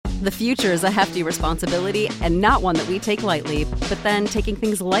The future is a hefty responsibility and not one that we take lightly. But then taking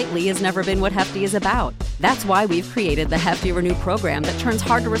things lightly has never been what Hefty is about. That's why we've created the Hefty Renew program that turns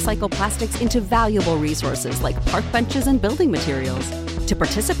hard-to-recycle plastics into valuable resources like park benches and building materials. To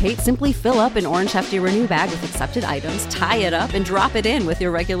participate, simply fill up an orange Hefty Renew bag with accepted items, tie it up, and drop it in with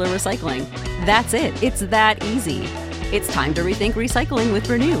your regular recycling. That's it. It's that easy. It's time to rethink recycling with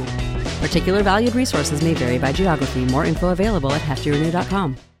Renew. Particular valued resources may vary by geography. More info available at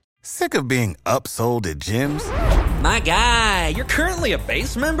heftyrenew.com. Sick of being upsold at gyms? My guy, you're currently a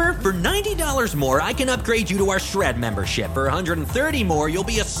base member? For $90 more, I can upgrade you to our Shred membership. For $130 more, you'll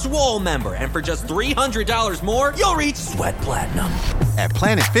be a Swole member. And for just $300 more, you'll reach Sweat Platinum. At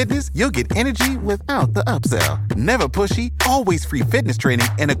Planet Fitness, you'll get energy without the upsell. Never pushy, always free fitness training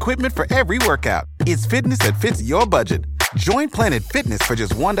and equipment for every workout. It's fitness that fits your budget. Join Planet Fitness for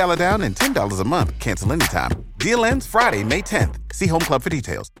just $1 down and $10 a month. Cancel anytime. Deal ends Friday, May 10th. See Home Club for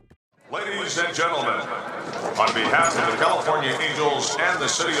details. Ladies and gentlemen, on behalf of the California Angels and the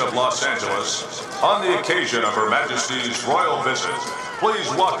City of Los Angeles, on the occasion of Her Majesty's royal visit, please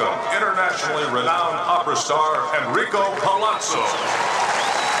welcome internationally renowned opera star Enrico Palazzo.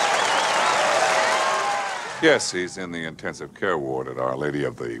 Yes, he's in the intensive care ward at Our Lady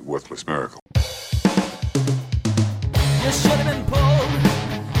of the Worthless Miracle. You should have been pulled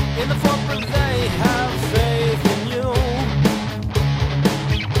in the front, but they have faith in you.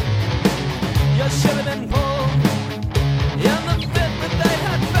 You should have been pulled in the fifth, but they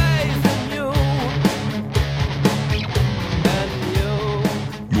had faith in you. And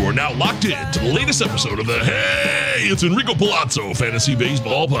You are now locked in to the latest episode of the Hey, it's Enrico Palazzo Fantasy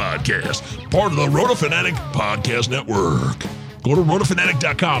Baseball Podcast, part of the Roto Fanatic Podcast Network. Go to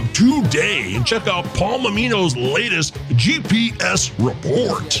rotofanatic.com today and check out Paul Mamino's latest GPS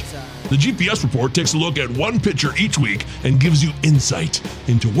report. The GPS report takes a look at one pitcher each week and gives you insight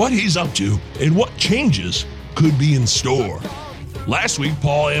into what he's up to and what changes could be in store. Last week,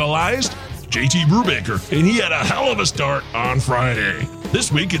 Paul analyzed JT Brubaker, and he had a hell of a start on Friday.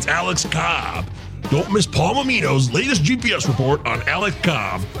 This week, it's Alex Cobb. Don't miss Paul Mamino's latest GPS report on Alex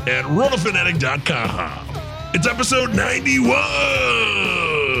Cobb at rotofanatic.com. It's episode 91,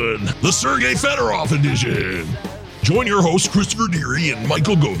 the Sergei Fedorov edition. Join your hosts, Christopher Deary and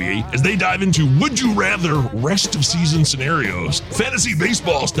Michael Govier, as they dive into Would You Rather rest of season scenarios, fantasy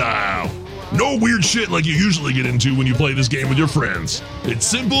baseball style. No weird shit like you usually get into when you play this game with your friends. It's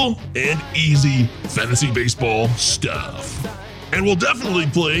simple and easy fantasy baseball stuff. And we'll definitely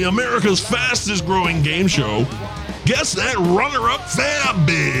play America's fastest growing game show, Guess That Runner-Up Fab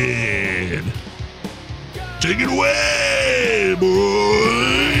Bid. Take it away,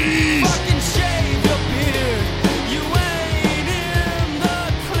 boys! Fucking shave your beard, you ain't in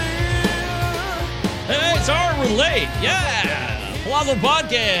the clear. Hey, it's our relate, yeah! Palazzo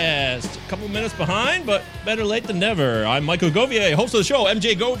Podcast. A couple minutes behind, but better late than never. I'm Michael Govier, host of the show,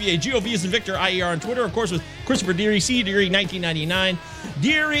 MJ Govier, G-O-V is in Victor, IER on Twitter, of course, with Christopher Deary, C. Deary, 1999.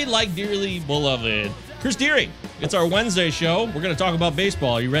 Deary like dearly beloved. Chris Deary, it's our Wednesday show. We're going to talk about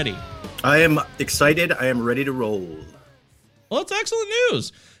baseball. Are you ready? I am excited. I am ready to roll. Well, that's excellent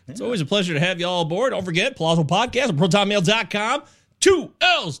news. It's always a pleasure to have you all aboard. Don't forget, Palazzo Podcast at protonmail.com. 2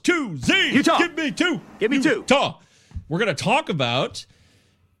 L's, 2 Z's. Utah. Give me two. Give me two. Utah. We're going to talk about...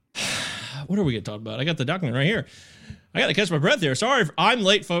 What are we going to talk about? I got the document right here. I got to catch my breath here. Sorry if I'm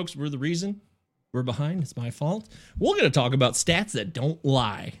late, folks. We're the reason. We're behind. It's my fault. We're going to talk about stats that don't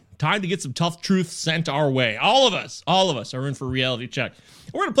lie. Time to get some tough truth sent our way. All of us are in for a reality check.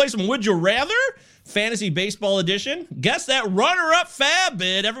 We're going to play some Would You Rather, Fantasy Baseball Edition. Guess that runner-up fab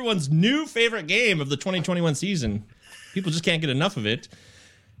bid, everyone's new favorite game of the 2021 season. People just can't get enough of it.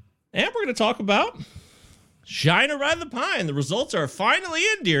 And we're going to talk about Shine or Ride the Pine. The results are finally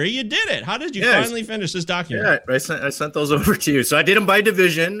in, Deary. You did it. How did you finally finish this document? Yeah, I sent those over to you. So I did them by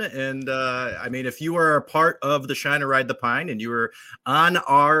division. And I mean, if you were a part of the Shine or Ride the Pine and you were on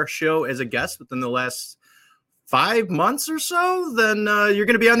our show as a guest within the last 5 months or so, then you're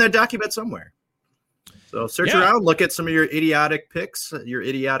going to be on that document somewhere. So search around, look at some of your idiotic picks, your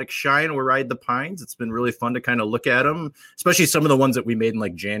idiotic Shine or Ride the Pines. It's been really fun to kind of look at them, especially some of the ones that we made in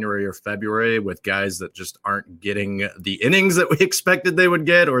like January or February with guys that just aren't getting the innings that we expected they would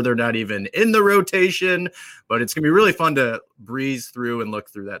get, or they're not even in the rotation. But it's going to be really fun to breeze through and look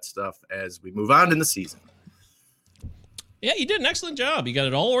through that stuff as we move on in the season. Yeah, you did an excellent job. You got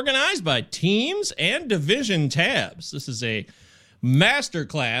it all organized by teams and division tabs. This is a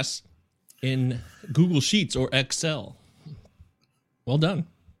masterclass in Google Sheets or Excel. Well done.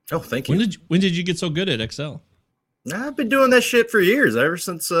 Oh, thank you. When did you get so good at Excel? I've been doing that shit for years, ever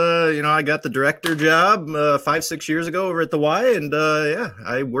since I got the director job 5-6 years ago over at the Y, and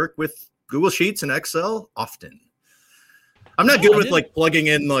I work with Google Sheets and Excel often. I'm not good with like plugging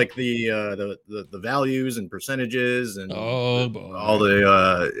in like the values and percentages and all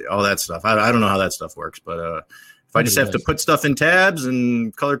that stuff. I don't know how that stuff works, but if I just have to put stuff in tabs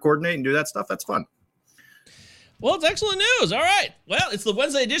and color coordinate and do that stuff, that's fun. Well, it's excellent news. All right. Well, it's the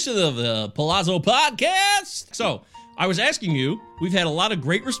Wednesday edition of the Palazzo Podcast. So I was asking you, we've had a lot of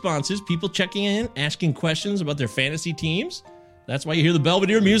great responses, people checking in, asking questions about their fantasy teams. That's why you hear the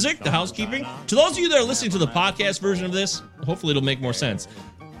Belvedere music, the housekeeping. To those of you that are listening to the podcast version of this, hopefully it'll make more sense.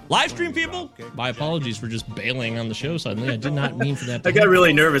 Live stream people, my apologies for just bailing on the show suddenly. I did not mean for that to I got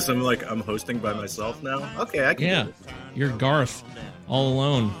really nervous. I'm like, I'm hosting by myself now? Okay, I can do it. You're Garth, all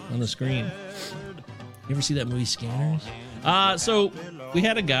alone on the screen. You ever see that movie Scanners? So we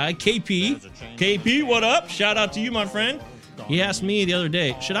had a guy, KP. KP, what up? Shout out to you, my friend. He asked me the other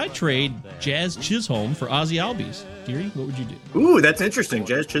day, should I trade Jazz Chisholm for Ozzy Albies? Deary, what would you do? Ooh, that's interesting.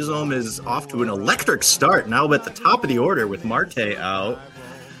 Jazz Chisholm is off to an electric start, now at the top of the order with Marte out.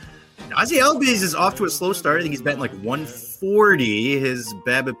 Ozzy Albies is off to a slow start. I think he's batting like 140. His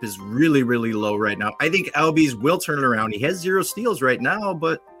BABIP is really, really low right now. I think Albies will turn it around. He has 0 steals right now,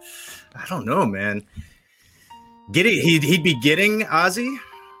 but I don't know, man. He'd be getting Ozzy.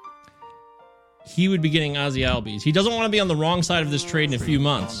 He would be getting Ozzy Albies. He doesn't want to be on the wrong side of this trade in a few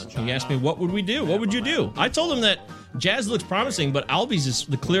months. He asked me, what would we do? What would you do? I told him that Jazz looks promising, but Albies is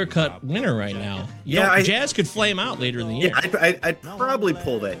the clear-cut winner right now. Jazz could flame out later in the year. Yeah, I'd probably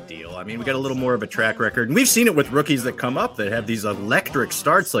pull that deal. I mean, we got a little more of a track record. And we've seen it with rookies that come up that have these electric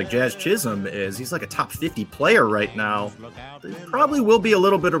starts like Jazz Chisholm is. He's like a top 50 player right now. There probably will be a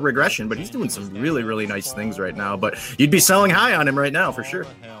little bit of regression, but he's doing some really, really nice things right now. But you'd be selling high on him right now for sure.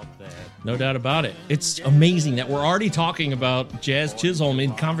 No doubt about it. It's amazing that we're already talking about Jazz Chisholm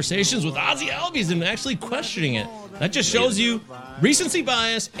in conversations with Ozzy Albies and actually questioning it. That just shows you recency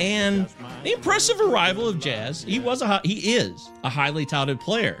bias and the impressive arrival of Jazz. He is a highly touted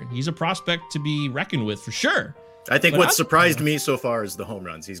player. He's a prospect to be reckoned with for sure. I think what surprised me so far is the home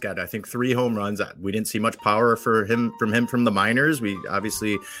runs. He's got, I think, 3 home runs. We didn't see much power from him from the minors. We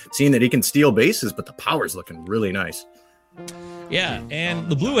obviously seen that he can steal bases, but the power's looking really nice. Yeah, and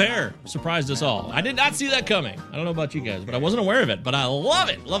the blue hair surprised us all. I did not see that coming. I don't know about you guys, but I wasn't aware of it. But I love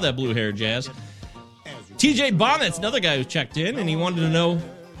it. Love that blue hair, Jazz. TJ Bonnet's another guy who checked in, and he wanted to know,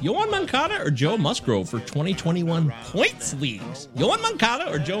 Yoan Moncada or Joe Musgrove for 2021 points leagues? Yoan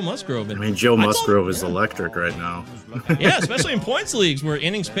Moncada or Joe Musgrove? I mean, Joe Musgrove is electric right now. Yeah, especially in points leagues where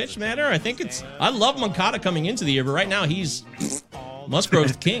innings pitched matter. I love Moncada coming into the year, but right now he's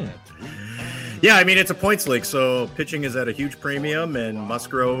Musgrove's king. Yeah, I mean, it's a points league, so pitching is at a huge premium, and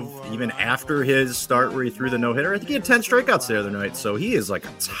Musgrove, even after his start where he threw the no-hitter, I think he had 10 strikeouts the other night, so he is like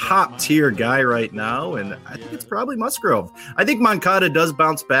a top-tier guy right now, and I think it's probably Musgrove. I think Moncada does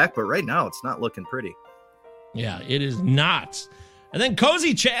bounce back, but right now it's not looking pretty. Yeah, it is not. And then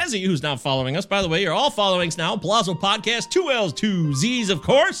Cozy Chazzy, who's now following us. By the way, you're all following us now. Palazzo Podcast, 2 L's, 2 Z's, of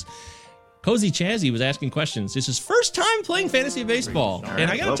course. Cozy Chazzy was asking questions. This is his first time playing fantasy baseball.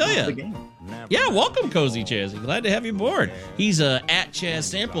 And I got to tell you, yeah, welcome, Cozy Chazzy. Glad to have you aboard. He's at Chaz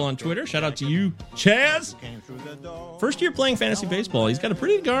Sample on Twitter. Shout out to you, Chaz. First year playing fantasy baseball. He's got a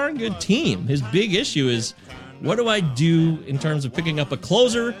pretty darn good team. His big issue is, what do I do in terms of picking up a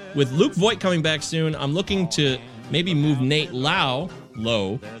closer? With Luke Voigt coming back soon, I'm looking to maybe move Nate low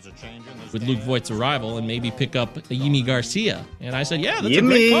with Luke Voigt's arrival and maybe pick up Yimi Garcia. And I said, yeah, that's a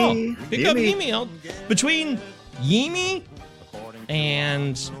great call. Pick up Yimi. Between Yimi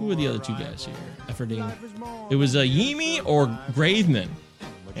and who are the other 2 guys here? Efferding. It was Yimi or Graveman.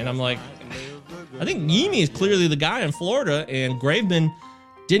 And I'm like, I think Yimi is clearly the guy in Florida, and Graveman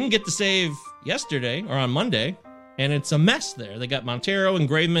didn't get the save yesterday or on Monday, and it's a mess there. They got Montero and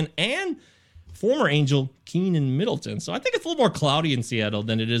Graveman and former Angel Keenan Middleton. So I think it's a little more cloudy in Seattle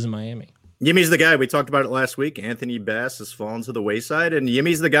than it is in Miami. Yimmy's the guy. We talked about it last week. Anthony Bass has fallen to the wayside, and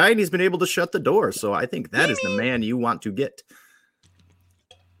Yimmy's the guy, and he's been able to shut the door. So I think that is the man you want to get.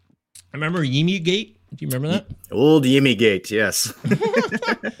 I remember Yimi Gate. Do you remember that? Old Yimi Gate, yes.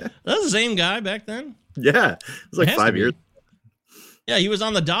 That was the same guy back then? Yeah. It was like 5 years. Yeah, he was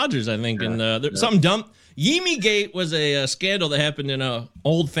on the Dodgers, I think. And something dumb. Yimi Gate was a scandal that happened in an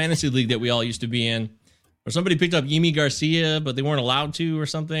old fantasy league that we all used to be in. Or somebody picked up Yimi Garcia, but they weren't allowed to or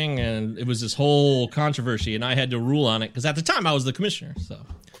something. And it was this whole controversy, and I had to rule on it because at the time I was the commissioner. So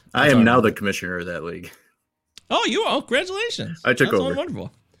I am now the commissioner of that league. Oh, you are? Congratulations. I took over.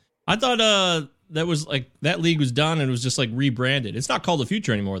 Wonderful. I thought that was like that league was done and it was just like rebranded. It's not called The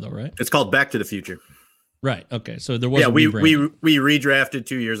Future anymore, though, right? It's called Back to the Future. Right. Okay. So there was we redrafted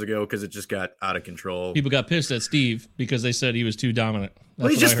 2 years ago because it just got out of control. People got pissed at Steve because they said he was too dominant. Well,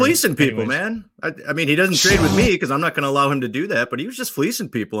 he's just fleecing people, man. I mean, he doesn't trade with me because I'm not going to allow him to do that, but he was just fleecing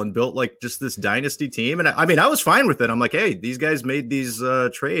people and built like just this dynasty team. And I mean, I was fine with it. I'm like, hey, these guys made these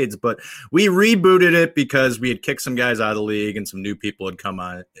trades, but we rebooted it because we had kicked some guys out of the league and some new people had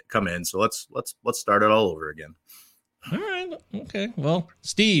come in. So let's start it all over again. All right. Okay. Well,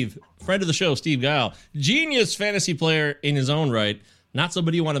 Steve, friend of the show, Steve Guile, genius fantasy player in his own right. Not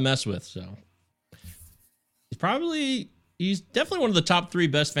somebody you want to mess with. So he's definitely one of the top 3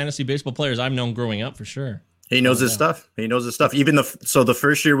 best fantasy baseball players I've known growing up for sure. He knows his stuff. He knows his stuff. Even the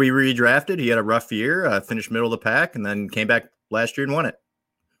first year we redrafted, he had a rough year, finished middle of the pack, and then came back last year and won it.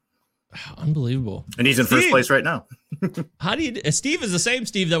 Unbelievable. And he's in first place right now. How do you? Steve is the same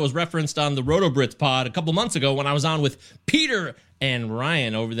Steve that was referenced on the Roto Brits pod a couple months ago when I was on with Peter and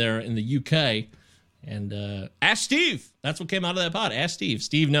Ryan over there in the UK. And ask Steve. That's what came out of that pod. Ask Steve.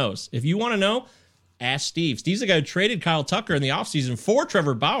 Steve knows. If you want to know, ask Steve. Steve's the guy who traded Kyle Tucker in the offseason for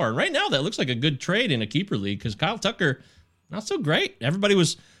Trevor Bauer. And right now, that looks like a good trade in a keeper league because Kyle Tucker, not so great. Everybody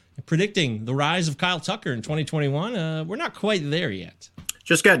was predicting the rise of Kyle Tucker in 2021. We're not quite there yet.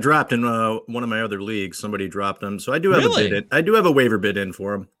 Just got dropped in one of my other leagues. Somebody dropped him, so I do have a bid in. I do have a waiver bid in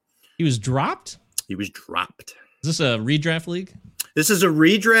for him. He was dropped? He was dropped. Is this a redraft league? This is a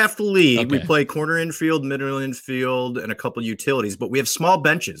redraft league. Okay. We play corner infield, middle infield, and a couple utilities, but we have small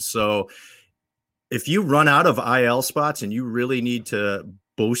benches. So if you run out of IL spots and you really need to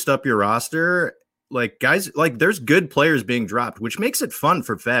boost up your roster, like guys, like there's good players being dropped, which makes it fun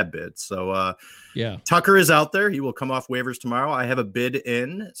for fab bids. So yeah, Tucker is out there. He will come off waivers tomorrow. I have a bid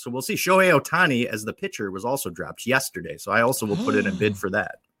in, so we'll see. Shohei Ohtani as the pitcher was also dropped yesterday, so I also will put in a bid for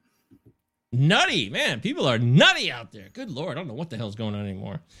that. Nutty, man. People are nutty out there. Good Lord. I don't know what the hell's going on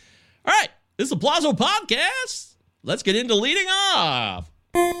anymore. All right. This is the Plazo Podcast. Let's get into leading off.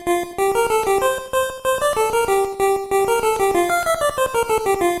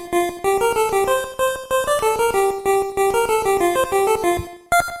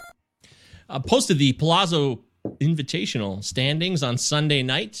 I posted the Palazzo Invitational standings on Sunday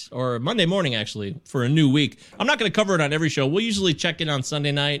night or Monday morning, actually, for a new week. I'm not going to cover it on every show. We'll usually check in on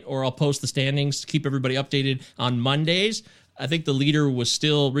Sunday night, or I'll post the standings to keep everybody updated on Mondays. I think the leader was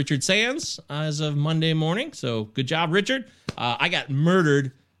still Richard Sands as of Monday morning. So good job, Richard. I got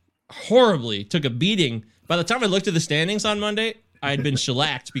murdered horribly, took a beating. By the time I looked at the standings on Monday, I had been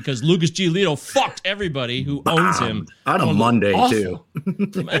shellacked because Lucas Giolito fucked everybody who owns him. On a Monday, too.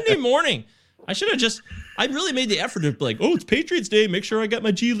 Monday morning. I really made the effort of like, oh, it's Patriots Day. Make sure I got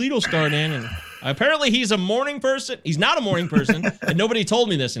my Giolito start in. And apparently he's a morning person. He's not a morning person. And nobody told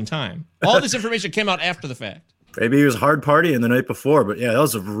me this in time. All this information came out after the fact. Maybe he was hard partying the night before, but yeah, that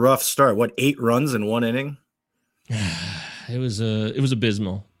was a rough start. What, 8 runs in 1 inning? It was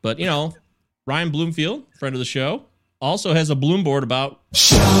abysmal. But, you know, Ryan Bloomfield, friend of the show, also has a Bloom board about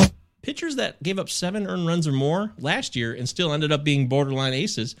pitchers that gave up 7 earned runs or more last year and still ended up being borderline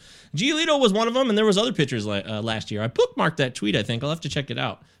aces. Giolito was one of them, and there was other pitchers last year. I bookmarked that tweet, I think. I'll have to check it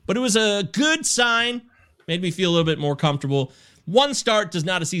out. But it was a good sign. Made me feel a little bit more comfortable. 1 start does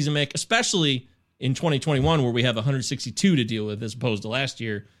not a season make, especially in 2021 where we have 162 to deal with as opposed to last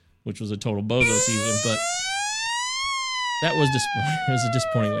year, which was a total bozo season. But that was disappointing. It was a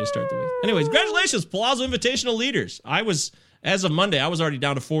disappointing way to start the week. Anyways, congratulations, Palazzo Invitational leaders. As of Monday, I was already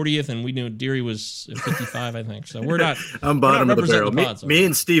down to 40th, and we knew Deary was at 55, I think. So we're not. I'm bottom of the barrel. The me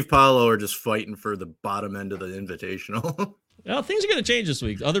and Steve Paulo are just fighting for the bottom end of the Invitational. Well, things are going to change this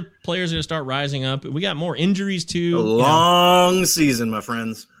week. Other players are going to start rising up. We got more injuries too. A long season, my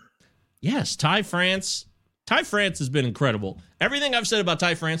friends. Yes, Ty France. Ty France has been incredible. Everything I've said about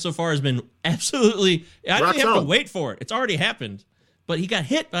Ty France so far has been absolutely. I didn't even have to wait for it. It's already happened. But he got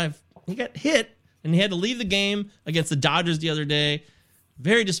hit. And he had to leave the game against the Dodgers the other day.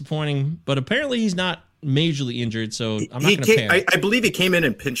 Very disappointing, but apparently he's not majorly injured, so I'm not going to panic. I believe he came in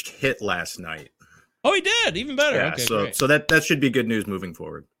and pinched hit last night. Oh, he did? Even better. Yeah, okay, so great. So that should be good news moving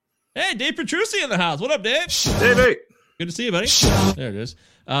forward. Hey, Dave Petrucci in the house. What up, Dave? Dave. Good to see you, buddy. There it is.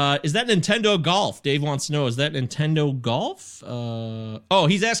 Is that Nintendo Golf? Dave wants to know, is that Nintendo Golf?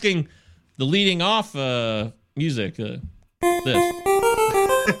 He's asking the leading off music. This.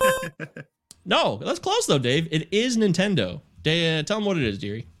 No, that's close though, Dave. It is Nintendo. Tell them what it is,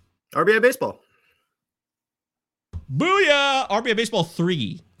 dearie. RBI Baseball. Booyah! RBI Baseball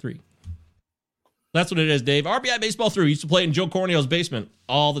 3. That's what it is, Dave. RBI Baseball 3. We used to play in Joe Corneo's basement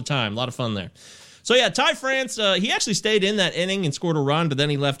all the time. A lot of fun there. So yeah, Ty France, he actually stayed in that inning and scored a run, but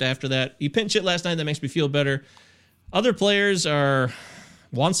then he left after that. He pinch hit last night. That makes me feel better. Other players are...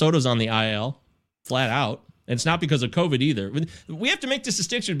 Juan Soto's on the IL flat out. And it's not because of COVID either. We have to make this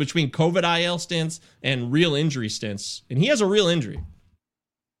distinction between COVID IL stints and real injury stints. And he has a real injury.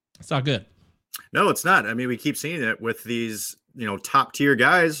 It's not good. No, it's not. I mean, we keep seeing it with these, top tier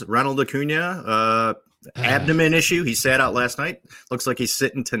guys. Ronald Acuna, abdomen issue. He sat out last night. Looks like he's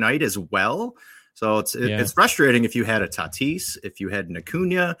sitting tonight as well. So it's frustrating if you had a Tatis, if you had an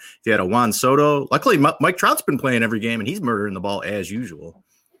Acuna, if you had a Juan Soto. Luckily, Mike Trout's been playing every game, and he's murdering the ball as usual.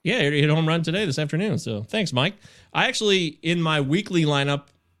 Yeah, he hit a home run this afternoon. So thanks, Mike. I actually, in my weekly lineup,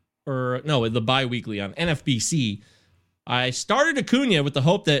 the bi-weekly on NFBC, I started Acuna with the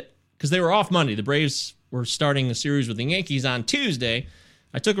hope that, because they were off Monday, the Braves were starting the series with the Yankees on Tuesday.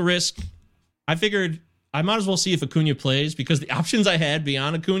 I took a risk. I figured I might as well see if Acuna plays, because the options I had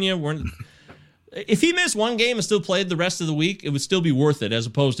beyond Acuna weren't. If he missed one game and still played the rest of the week, it would still be worth it, as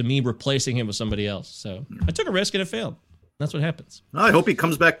opposed to me replacing him with somebody else. So I took a risk and it failed. That's what happens. Well, I hope he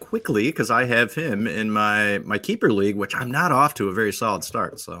comes back quickly, because I have him in my keeper league, which I'm not off to a very solid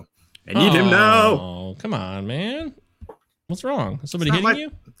start. So I need him now. Oh, come on, man. What's wrong? Is somebody hitting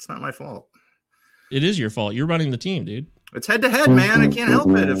you? It's not my fault. It is your fault. You're running the team, dude. It's head to head, man. I can't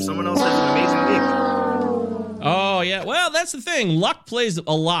help it if someone else has an amazing week. Oh, yeah. Well, that's the thing. Luck plays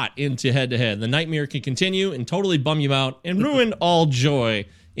a lot into head to head. The nightmare can continue and totally bum you out and ruin all joy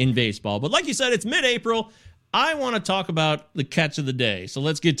in baseball. But like you said, it's mid-April. I want to talk about the catch of the day. So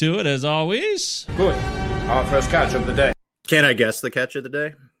let's get to it, as always. Good. Our first catch of the day. Can I guess the catch of the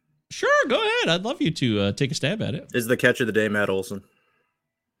day? Sure, go ahead. I'd love you to take a stab at it. Is the catch of the day Matt Olson?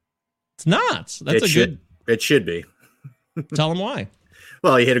 It's not. It should be. Tell him why.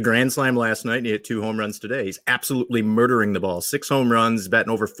 Well, he hit a grand slam last night, and he hit 2 home runs today. He's absolutely murdering the ball. 6 home runs,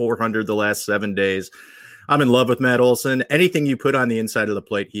 batting over 400 the last 7 days. I'm in love with Matt Olson. Anything you put on the inside of the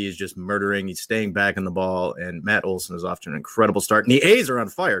plate, he is just murdering. He's staying back in the ball, and Matt Olson is off to an incredible start. And the A's are on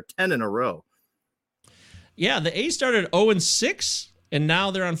fire, 10 in a row. Yeah, the A's started 0-6, and now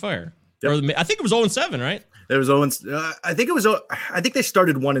they're on fire. Yep. I think it was 0-7, right? There was 0. I think they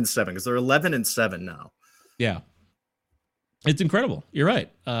started 1-7 because they're 11-7 now. Yeah, it's incredible. You're right.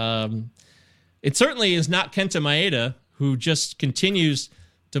 It certainly is not Kenta Maeda, who just continues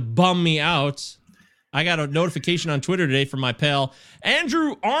to bum me out. I got a notification on Twitter today from my pal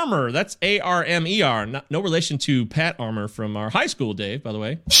Andrew Armour. That's Armer. No relation to Pat Armour from our high school, Dave, by the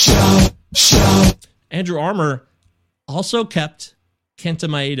way. Andrew Armour also kept Kenta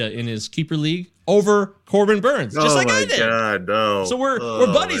Maeda in his keeper league over Corbin Burns, just like I did. God, no. So we're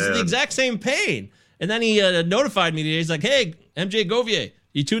buddies in the exact same pain. And then he notified me today. He's like, "Hey, MJ Govier,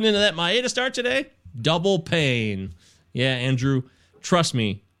 you tuned into that Maeda start today? Double pain." Yeah, Andrew, trust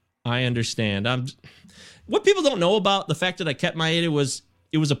me, I understand. What people don't know about the fact that I kept Maeda was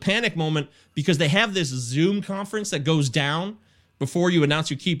it was a panic moment, because they have this Zoom conference that goes down before you announce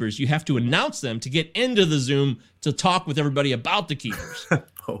your keepers. You have to announce them to get into the Zoom to talk with everybody about the keepers.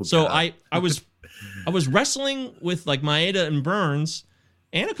 So God. I was wrestling with like Maeda and Burns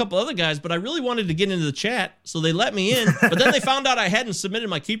and a couple other guys, but I really wanted to get into the chat, so they let me in. But then they found out I hadn't submitted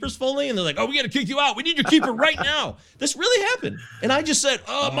my keepers fully, and they're like, "Oh, we got to kick you out. We need your keeper right now." This really happened, and I just said,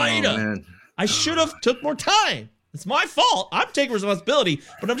 "Oh, Maeda, man. I should have took more time. It's my fault. I'm taking responsibility,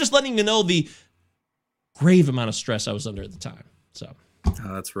 but I'm just letting you know the grave amount of stress I was under at the time." So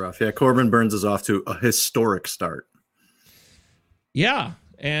that's rough. Yeah, Corbin Burns is off to a historic start. Yeah,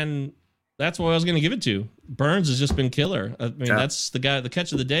 and that's what I was going to give it to. Burns has just been killer. I mean, that's the guy. The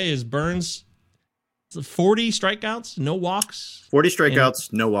catch of the day is Burns. 40 strikeouts, no walks. 40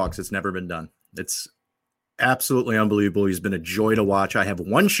 strikeouts, no walks. It's never been done. It's absolutely unbelievable. He's been a joy to watch. I have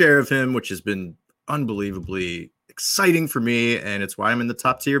one share of him, which has been unbelievably exciting for me, and it's why I'm in the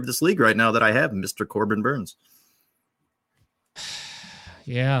top tier of this league right now that I have Mr. Corbin Burns.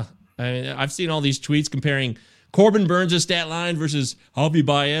 Yeah, I mean, I've seen all these tweets comparing Corbin Burns' stat line versus Javi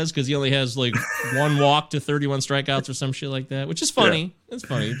Baez, because he only has like 1 walk to 31 strikeouts or some shit like that, which is funny. Yeah. It's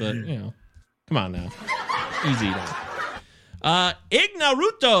funny, but come on now. Easy now.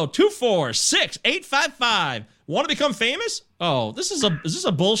 Ignaruto 246855. Want to become famous? Oh, is this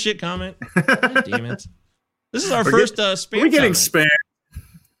a bullshit comment? God damn it. This is our first spam. We're getting spam.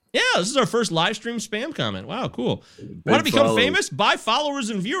 Yeah, this is our first live stream spam comment. Wow, cool. Want to become famous? Buy followers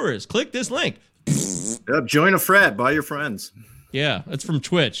and viewers. Click this link. Yep, join a frat. Buy your friends. Yeah, it's from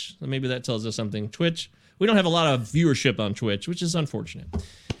Twitch. Maybe that tells us something. Twitch. We don't have a lot of viewership on Twitch, which is unfortunate.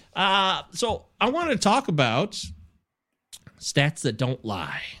 So I wanted to talk about stats that don't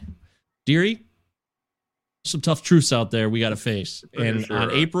lie. Deary, some tough truths out there we got to face. And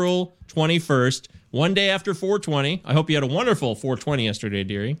on April 21st, one day after 420, I hope you had a wonderful 420 yesterday,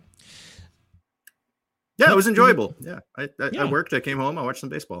 Deary. Yeah, it was enjoyable. Yeah, I worked. I came home. I watched some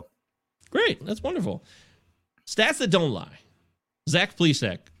baseball. Great. That's wonderful. Stats that don't lie. Zach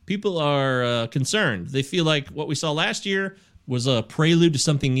Plesac. People are concerned. They feel like what we saw last year was a prelude to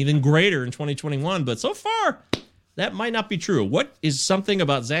something even greater in 2021. But so far, that might not be true. What is something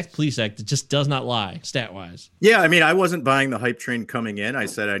about Zach Plesac that just does not lie, stat-wise? Yeah, I mean, I wasn't buying the hype train coming in. I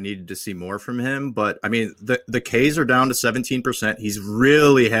said I needed to see more from him. But, I mean, the Ks are down to 17%. He's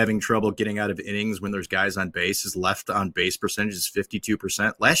really having trouble getting out of innings when there's guys on base. His left on base percentage is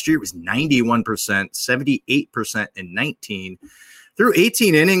 52%. Last year it was 91%, 78%, and 19%. Through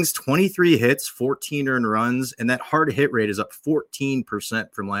 18 innings, 23 hits, 14 earned runs, and that hard hit rate is up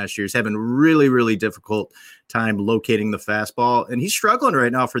 14% from last year. He's having really, really difficult time locating the fastball, and he's struggling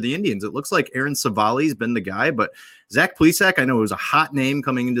right now for the Indians. It looks like Aaron Savali's been the guy, but Zach Plesac, I know it was a hot name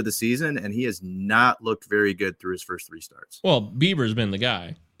coming into the season, and he has not looked very good through his first 3 starts. Well, Bieber's been the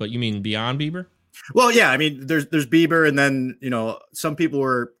guy, but you mean beyond Bieber? Well, yeah, I mean, there's Bieber, and then, you know, some people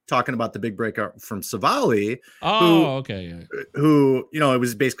were talking about the big breakout from Savali. Who, you know, it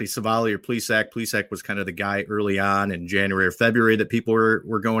was basically Savali or Plesac. Plesac was kind of the guy early on in January or February that people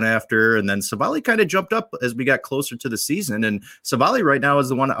were going after. And then Savali kind of jumped up as we got closer to the season. And Savali right now is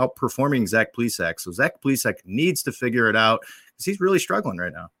the one outperforming Zach Plesac. So Zach Plesac needs to figure it out because he's really struggling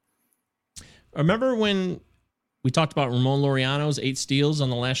right now. Remember when we talked about Ramon Laureano's 8 steals on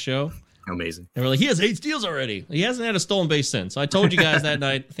the last show? Amazing. And we're like, he has 8 steals already. He hasn't had a stolen base since. I told you guys that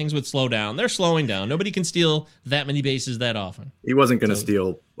night things would slow down. They're slowing down. Nobody can steal that many bases that often. He wasn't going to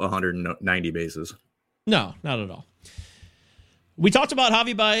steal 190 bases. No, not at all. We talked about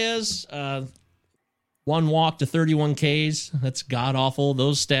Javi Baez. 1 walk to 31 Ks. That's god-awful.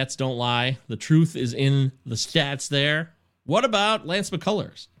 Those stats don't lie. The truth is in the stats there. What about Lance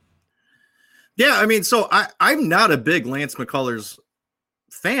McCullers? Yeah, I mean, so I'm not a big Lance McCullers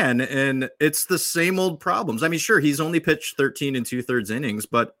fan, and it's the same old problems. I mean, sure, he's only pitched 13 2/3 innings,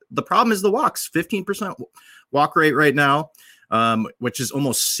 but the problem is the walks. 15% walk rate right now, which is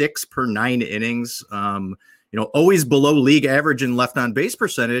almost 6 per 9 innings. You know, always below league average in left on base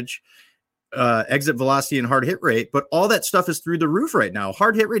percentage, exit velocity, and hard hit rate. But all that stuff is through the roof right now.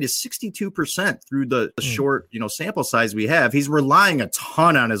 Hard hit rate is 62% through the short, you know, sample size we have. He's relying a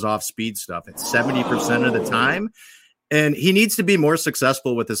ton on his off speed stuff at 70% of the time. And he needs to be more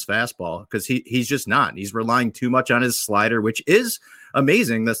successful with his fastball because he's just not. He's relying too much on his slider, which is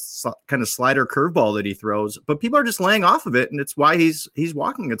amazing, this kind of slider curveball that he throws. But people are just laying off of it, and it's why he's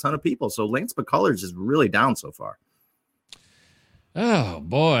walking a ton of people. So Lance McCullers is really down so far. Oh,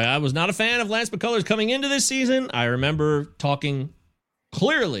 boy. I was not a fan of Lance McCullers coming into this season. I remember talking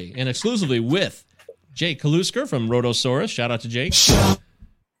clearly and exclusively with Jake Kalusker from Rotosaurus. Shout out to Jake.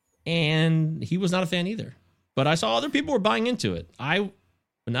 And he was not a fan either. But I saw other people were buying into it. I'm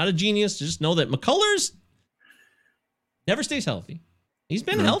not a genius. Just know that McCullers never stays healthy. He's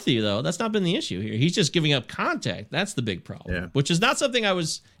been healthy, though. That's not been the issue here. He's just giving up contact. That's the big problem, which is not something I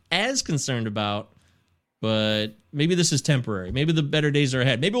was as concerned about. But maybe this is temporary. Maybe the better days are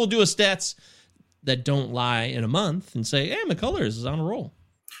ahead. Maybe we'll do a stats that don't lie in a month and say, hey, McCullers is on a roll.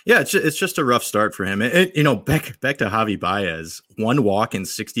 Yeah, it's just a rough start for him. You know, back to Javi Baez, 1 walk in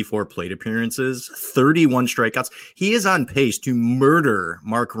 64 plate appearances, 31 strikeouts. He is on pace to murder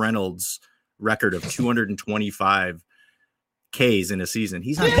Mark Reynolds' record of 225 Ks in a season.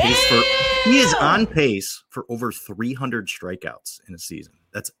 He is on pace for over 300 strikeouts in a season.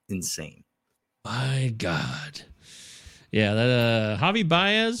 That's insane. My God. Yeah, that Javi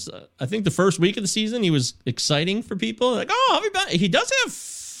Baez, I think the first week of the season, he was exciting for people. Like, oh, Javi Baez, he does have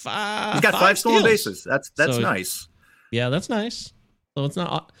he's got 5 stolen bases. That's so nice. Yeah, that's nice. So it's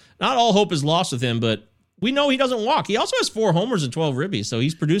not all hope is lost with him, but we know he doesn't walk. He also has 4 homers and 12 ribbies, so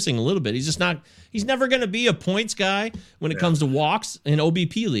he's producing a little bit. He's just not. He's never going to be a points guy when it comes to walks in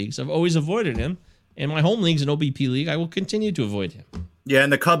OBP leagues. I've always avoided him. In my home leagues and OBP league, I will continue to avoid him. Yeah,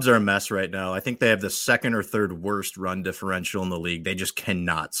 and the Cubs are a mess right now. I think they have the 2nd or 3rd worst run differential in the league. They just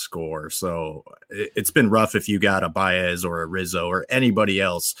cannot score. So it's been rough if you got a Baez or a Rizzo or anybody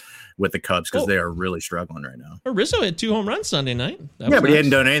else with the Cubs because they are really struggling right now. Rizzo had 2 home runs Sunday night. But he hadn't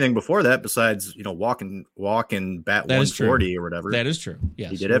done anything before that besides, you know, walk and bat 140 or whatever. That is true.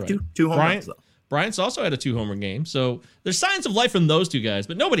 Yes, he did have two home runs, though. Bryant's also had a 2-homer game. So there's signs of life from those 2 guys,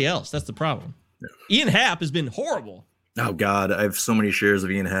 but nobody else. That's the problem. Yeah. Ian Happ has been horrible. Oh God, I have so many shares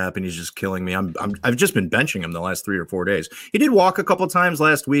of Ian Happ, and he's just killing me. I've just been benching him the last 3 or 4 days. He did walk a couple of times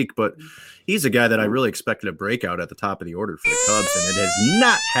last week, but he's a guy that I really expected a breakout at the top of the order for the Cubs, and it has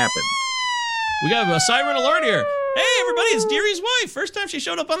not happened. We got a siren alert here. Hey, everybody, it's Deary's wife. First time she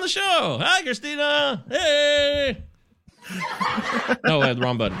showed up on the show. Hi, Christina. Hey. No, I had the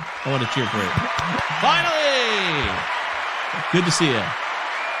wrong button. I want to cheer for her. Finally. Good to see you.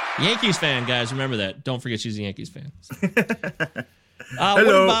 Yankees fan, guys. Remember that. Don't forget she's a Yankees fan.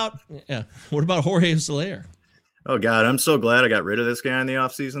 Hello. What about Jorge Soler? Oh God, I'm so glad I got rid of this guy in the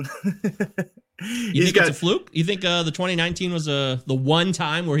offseason. You think it's a fluke? You think the 2019 was the one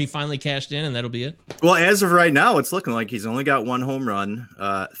time where he finally cashed in and that'll be it? Well, as of right now, it's looking like he's only got one home run,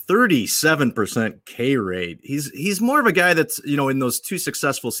 37% K rate. He's more of a guy that's, in those two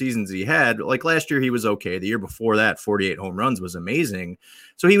successful seasons he had, like last year he was okay. The year before that, 48 home runs was amazing.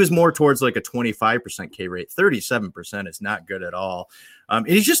 So he was more towards like a 25% K rate. 37% is not good at all. And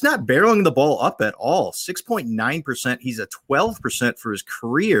he's just not barreling the ball up at all. 6.9%. He's a 12% for his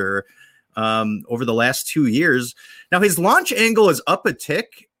career over the last 2 years. Now his launch angle is up a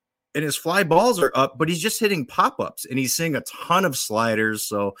tick and his fly balls are up, but he's just hitting pop-ups and he's seeing a ton of sliders.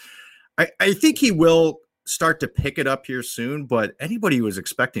 So I think he will start to pick it up here soon, but anybody who was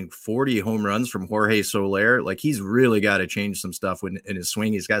expecting 40 home runs from Jorge Soler, like he's really got to change some stuff in his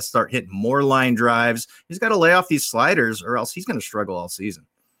swing. He's got to start hitting more line drives. He's got to lay off these sliders or else he's going to struggle all season.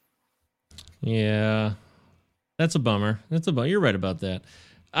 Yeah, that's a bummer. You're right about that.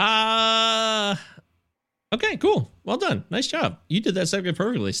 Okay, cool. Well done. Nice job. You did that segment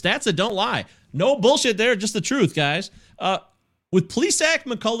perfectly. Stats that don't lie. No bullshit there. Just the truth, guys. With Plesac,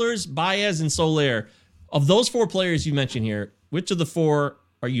 McCullers, Baez, and Soler, of those four players you mentioned here, which of the four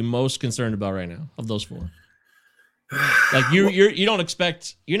are you most concerned about right now? Of those four, like you're not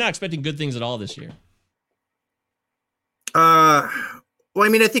expecting good things at all this year. Well, I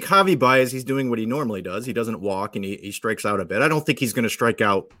mean, I think Javi Baez, he's doing what he normally does. He doesn't walk and he strikes out a bit. I don't think he's going to strike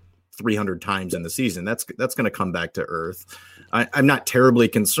out 300 times in the season. That's going to come back to earth. I'm not terribly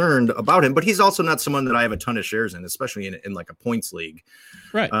concerned about him, but he's also not someone that I have a ton of shares in, especially in like a points league.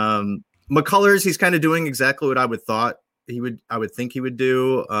 Right. McCullers, he's kind of doing exactly what I would think he would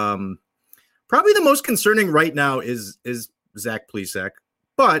do. Probably the most concerning right now is Zach Plesac,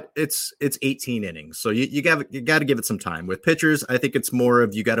 but it's 18 innings. So you got to give it some time. With pitchers, I think it's more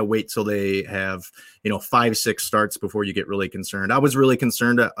of you got to wait till they have, 5-6 starts before you get really concerned. I was really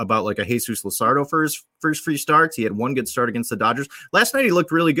concerned about like a Jesus Luzardo for his first 3 starts. He had one good start against the Dodgers. Last night he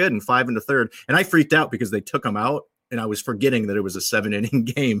looked really good in 5 1/3, and I freaked out because they took him out. And I was forgetting that it was a 7-inning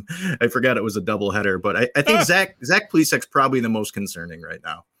game. I forgot it was a doubleheader. But I think Zach Plesac's probably the most concerning right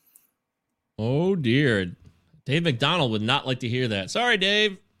now. Oh, dear. Dave McDonald would not like to hear that. Sorry,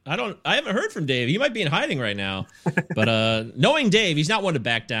 Dave. I haven't heard from Dave. He might be in hiding right now. But knowing Dave, he's not one to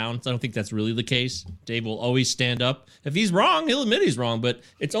back down. So I don't think that's really the case. Dave will always stand up. If he's wrong, he'll admit he's wrong. But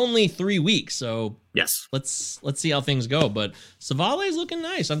it's only 3 weeks. So yes, let's see how things go. But Savale is looking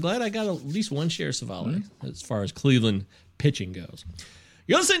nice. I'm glad I got at least one share of Savale as far as Cleveland pitching goes.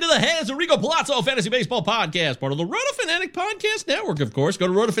 You're listening to the Hey, it's Enrico Palazzo Fantasy Baseball Podcast, part of the Roto Fanatic Podcast Network, of course. Go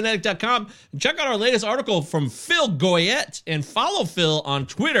to rotofanatic.com and check out our latest article from Phil Goyette and follow Phil on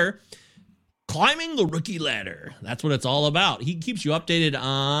Twitter, Climbing the Rookie Ladder. That's what it's all about. He keeps you updated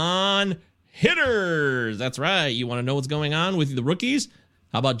on hitters. That's right. You want to know what's going on with the rookies?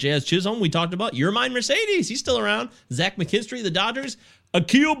 How about Jazz Chisholm? We talked about Your Mind Mercedes. He's still around. Zach McKinstry, the Dodgers.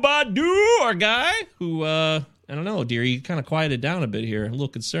 Akil Baddoo, our guy, who, I don't know, dear. He kind of quieted down a bit here. I'm a little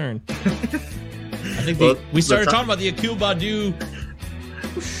concerned. I think we started talking about the Akil Baddoo.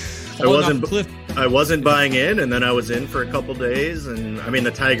 I wasn't buying in, and then I was in for a couple days. And I mean,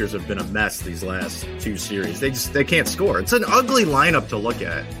 the Tigers have been a mess these last 2 series. They can't score. It's an ugly lineup to look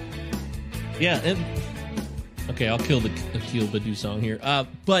at. Yeah. Okay, I'll kill the Akil Baddoo song here.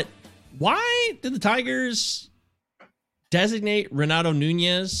 But why did the Tigers designate Renato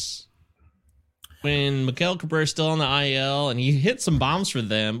Nunez when Miguel Cabrera is still on the IL and he hit some bombs for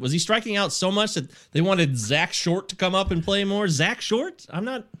them? Was he striking out so much that they wanted Zach Short to come up and play more? Zach Short?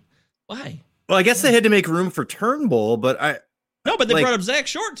 Why? Well, I guess they had to make room for Turnbull, but they brought up Zach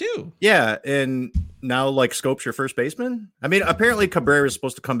Short too. Yeah, and now like Scope's your first baseman. I mean, apparently Cabrera is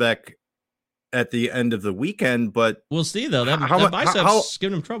supposed to come back at the end of the weekend, but we'll see though. That bicep's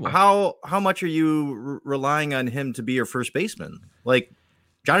giving him trouble. How much are you relying on him to be your first baseman? Like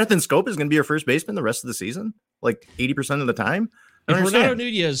Jonathan Scope is going to be your first baseman the rest of the season, like 80% of the time. Renato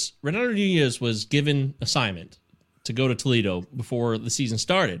Nunez was given assignment to go to Toledo before the season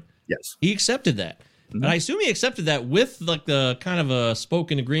started. Yes, he accepted that. And I assume he accepted that with like the kind of a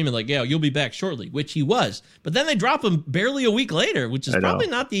spoken agreement, like, yeah, you'll be back shortly, which he was. But then they drop him barely a week later, which is probably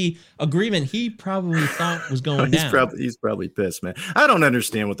not the agreement he probably thought was going down. He's probably pissed, man. I don't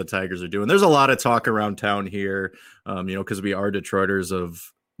understand what the Tigers are doing. There's a lot of talk around town here, because we are Detroiters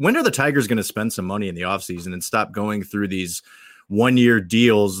of when are the Tigers going to spend some money in the offseason and stop going through these 1-year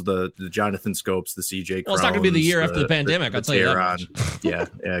deals, the Jonathan Scopes, the CJ Crowns. Well, it's not going to be the year after the pandemic, I'll tell you that much. Yeah,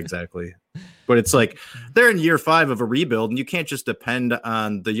 exactly. But it's like they're in year 5 of a rebuild, and you can't just depend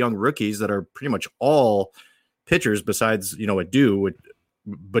on the young rookies that are pretty much all pitchers besides,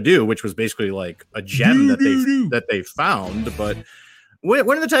 Baddoo, which was basically like a gem that they found. But when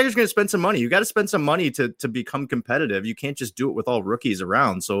are the Tigers going to spend some money? You got to spend some money to become competitive. You can't just do it with all rookies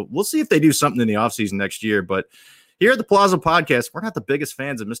around. So we'll see if they do something in the offseason next year. But here at the Plaza Podcast, we're not the biggest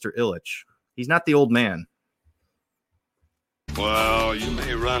fans of Mr. Ilitch. He's not the old man. Well, you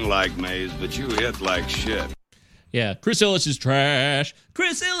may run like Mays, but you hit like shit. Yeah, Chris Ilitch is trash.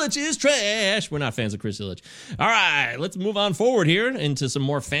 Chris Ilitch is trash. We're not fans of Chris Ilitch. All right, let's move on forward here into some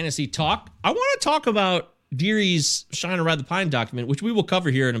more fantasy talk. I want to talk about Deary's Shine or Ride the Pine document, which we will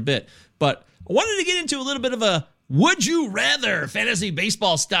cover here in a bit. But I wanted to get into a little bit of a Would You Rather fantasy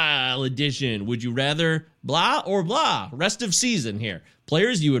baseball style edition. Would you rather blah or blah? Rest of season here.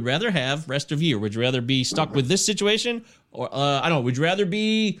 Players you would rather have rest of year. Would you rather be stuck with this situation? Or, I don't know, would you rather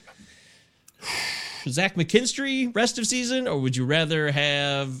be Zach McKinstry rest of season, or would you rather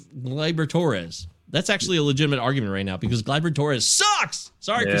have Gleyber Torres? That's actually a legitimate argument right now because Gleyber Torres sucks.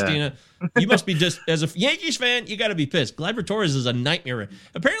 Sorry, Christina. You must be just, as a Yankees fan, you got to be pissed. Gleyber Torres is a nightmare.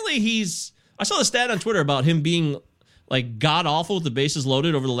 Apparently I saw a stat on Twitter about him being like god-awful with the bases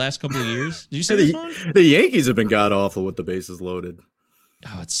loaded over the last couple of years. Did you see this one? The Yankees have been god-awful with the bases loaded.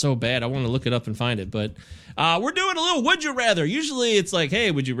 Oh, it's so bad. I want to look it up and find it. But we're doing a little would you rather. Usually it's like,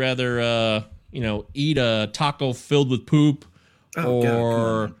 hey, would you rather, eat a taco filled with poop?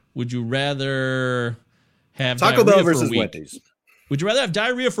 Would you rather have Taco Bell versus Wendy's? Would you rather have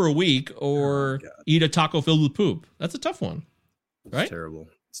diarrhea for a week or eat a taco filled with poop? That's a tough one, right?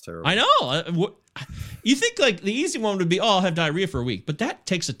 It's terrible. I know. You think like the easy one would be, I'll have diarrhea for a week. But that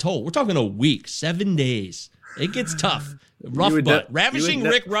takes a toll. We're talking a week, 7 days. It gets tough. Rough Butt. Ravishing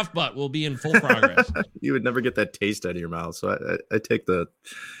Rick Rough Butt will be in full progress. You would never get that taste out of your mouth. So I take the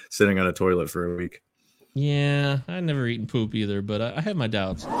sitting on a toilet for a week. Yeah, I've never eaten poop either, but I have my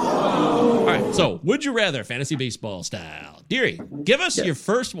doubts. All right, so would you rather fantasy baseball style? Deary, give me your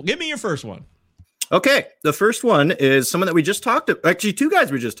first one. Okay, the first one is someone that we just talked about. Actually, two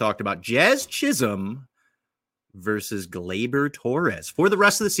guys we just talked about. Jazz Chisholm versus Gleyber Torres for the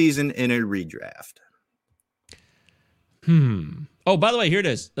rest of the season in a redraft. Oh, by the way, here it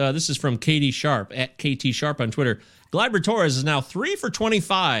is. This is from Katie Sharp, at KT Sharp on Twitter. Gleyber Torres is now 3 for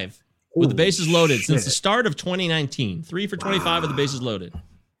 25 with the bases loaded since the start of 2019. 3 for 25 with the bases loaded.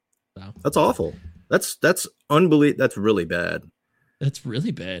 Wow. That's awful. That's unbelievable. That's really bad. That's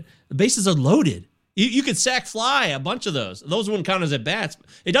really bad. The bases are loaded. You could sack fly a bunch of those. Those wouldn't count as at bats.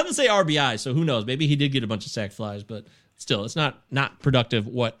 It doesn't say RBI, so who knows? Maybe he did get a bunch of sack flies, but still, it's not productive.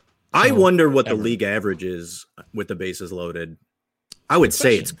 I wonder what the league average is with the bases loaded. I would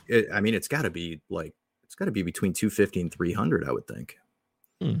say it's got to be between 250 and 300. I would think.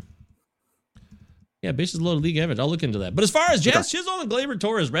 Yeah, bases loaded league average. I'll look into that. But as far as Jazz Chisholm and Gleyber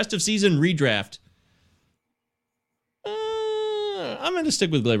Torres rest of season redraft, I'm going to stick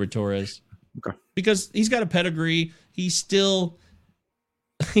with Gleyber Torres. Okay. Because he's got a pedigree. He's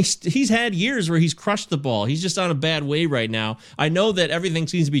had years where he's crushed the ball. He's just on a bad way right now. I know that everything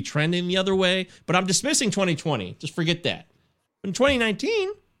seems to be trending the other way, but I'm dismissing 2020. Just forget that. In 2019,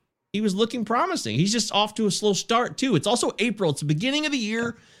 he was looking promising. He's just off to a slow start, too. It's also April. It's the beginning of the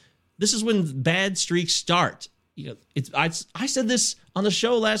year. This is when bad streaks start. I said this on the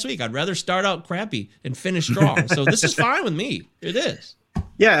show last week. I'd rather start out crappy and finish strong. So this is fine with me. It is.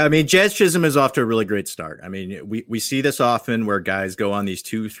 Yeah, I mean, Jazz Chisholm is off to a really great start. I mean, we see this often where guys go on these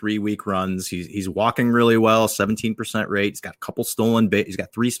 2-3 week runs. He's walking really well, 17% rate. He's got a couple stolen bases. He's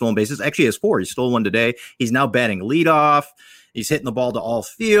got 3 stolen bases. Actually, he has 4. He stole one today. He's now batting leadoff. He's hitting the ball to all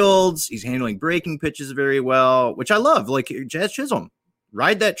fields. He's handling breaking pitches very well, which I love. Like Jazz Chisholm,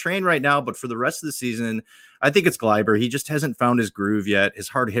 ride that train right now. But for the rest of the season, I think it's Gleyber. He just hasn't found his groove yet. His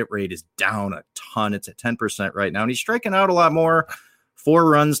hard hit rate is down a ton. It's at 10% right now, and he's striking out a lot more.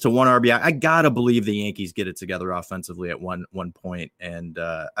 4 runs to 1 RBI. I gotta believe the Yankees get it together offensively at one point, and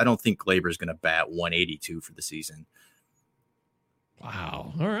I don't think Gleyber is going to bat 182 for the season.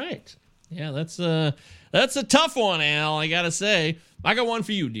 Wow. All right. Yeah, that's a tough one, Al. I gotta say. I got one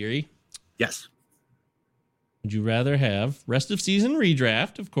for you, Deary. Yes. Would you rather have rest of season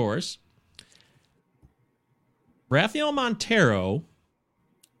redraft, of course, Rafael Montero,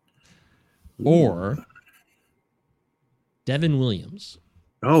 or Devin Williams?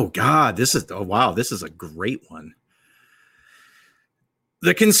 Oh God, this is a great one.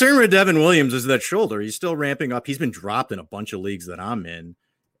 The concern with Devin Williams is that shoulder. He's still ramping up. He's been dropped in a bunch of leagues that I'm in.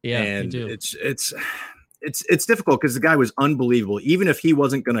 Yeah, and it's difficult because the guy was unbelievable. Even if he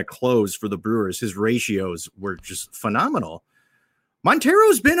wasn't going to close for the Brewers, his ratios were just phenomenal.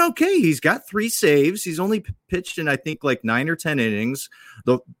 Montero's been okay. He's got 3 saves. He's only pitched in, I think, like 9 or 10 innings.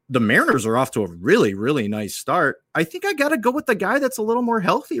 The Mariners are off to a really, really nice start. I think I got to go with the guy that's a little more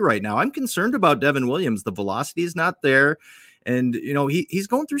healthy right now. I'm concerned about Devin Williams. The velocity is not there. And, he's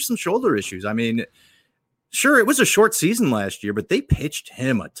going through some shoulder issues. I mean, sure, it was a short season last year, but they pitched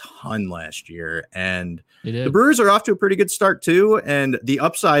him a ton last year. And the Brewers are off to a pretty good start too. And the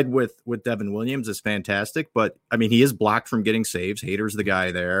upside with Devin Williams is fantastic. But, I mean, he is blocked from getting saves. Hader's the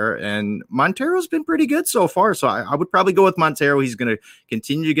guy there. And Montero's been pretty good so far. So I would probably go with Montero. He's going to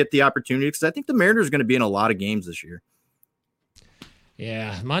continue to get the opportunity because I think the Mariners are going to be in a lot of games this year.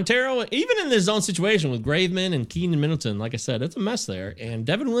 Yeah, Montero, even in his own situation with Graveman and Keenan Middleton, like I said, it's a mess there. And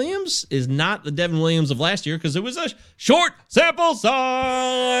Devin Williams is not the Devin Williams of last year because it was a short sample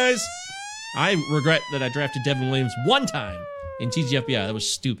size. I regret that I drafted Devin Williams one time in TGFBI. That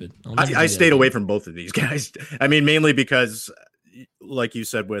was stupid. I stayed away from both of these guys. I mean, mainly because, like you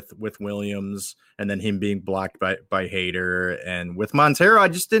said, with Williams and then him being blocked by Hader, and with Montero, I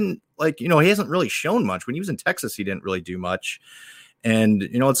just didn't he hasn't really shown much. When he was in Texas, he didn't really do much. And,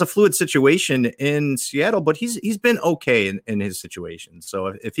 it's a fluid situation in Seattle, but he's been okay in his situation.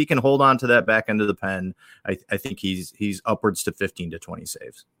 So if he can hold on to that back end of the pen, I think he's upwards to 15 to 20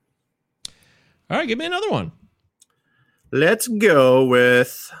 saves. All right, give me another one. Let's go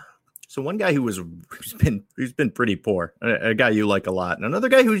with one guy who's been pretty poor, a guy you like a lot, and another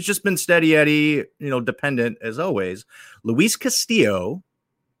guy who's just been steady Eddie, dependent as always. Luis Castillo,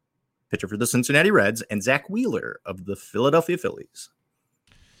 pitcher for the Cincinnati Reds, and Zach Wheeler of the Philadelphia Phillies.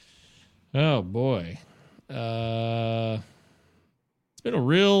 Oh boy. It's been a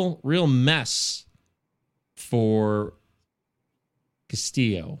real mess for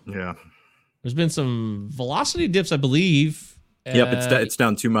Castillo. Yeah. There's been some velocity dips, I believe. Yep, it's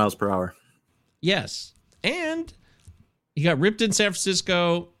down 2 miles per hour. Yes. And he got ripped in San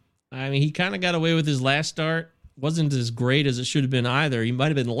Francisco. I mean, he kind of got away with his last start. Wasn't as great as it should have been either. He might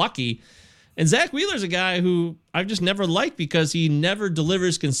have been lucky. And Zach Wheeler's a guy who I've just never liked because he never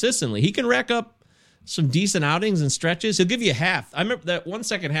delivers consistently. He can rack up some decent outings and stretches. He'll give you half. I remember that 1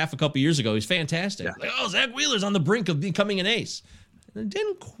 second half a couple years ago. He's fantastic. Yeah. Zach Wheeler's on the brink of becoming an ace. And it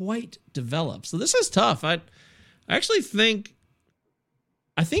didn't quite develop. So this is tough. I actually think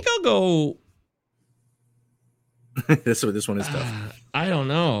I'll go. this one is tough. I don't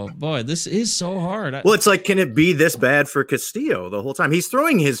know. Boy, this is so hard. Well, it's like, can it be this bad for Castillo the whole time? He's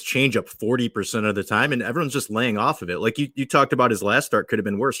throwing his changeup 40% of the time, and everyone's just laying off of it. Like you talked about, his last start could have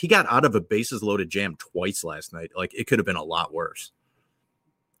been worse. He got out of a bases loaded jam twice last night. Like, it could have been a lot worse.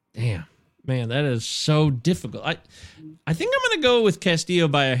 Damn, man, that is so difficult. I think I'm going to go with Castillo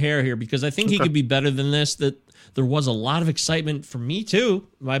by a hair here because I think he could be better than this. That there was a lot of excitement for me too.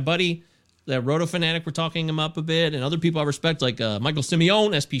 My buddy, that Roto Fanatic, we're talking him up a bit, and other people I respect, like Michael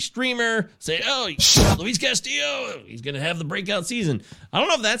Simeone, SP Streamer, say, Luis Castillo, he's going to have the breakout season. I don't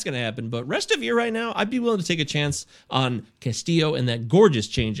know if that's going to happen, but rest of year right now, I'd be willing to take a chance on Castillo and that gorgeous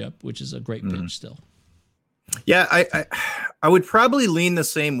changeup, which is a great pitch still. Yeah, I would probably lean the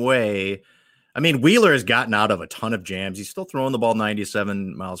same way. I mean, Wheeler has gotten out of a ton of jams. He's still throwing the ball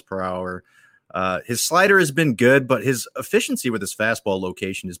 97 miles per hour. His slider has been good, but his efficiency with his fastball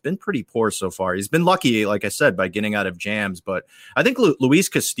location has been pretty poor so far. He's been lucky, like I said, by getting out of jams, but I think Luis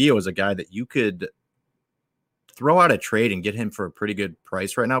Castillo is a guy that you could throw out a trade and get him for a pretty good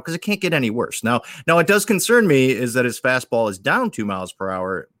price right now because it can't get any worse. Now it does concern me is that his fastball is down 2 miles per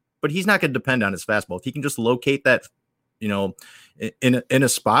hour, but he's not going to depend on his fastball. If he can just locate that, in a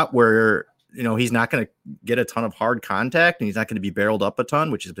spot where he's not going to get a ton of hard contact and he's not going to be barreled up a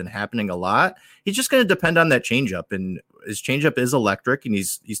ton, which has been happening a lot. He's just going to depend on that changeup, and his changeup is electric, and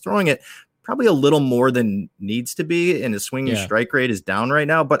he's throwing it probably a little more than needs to be, and his swinging strike rate is down right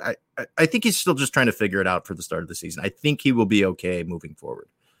now. But I think he's still just trying to figure it out for the start of the season. I think he will be okay moving forward.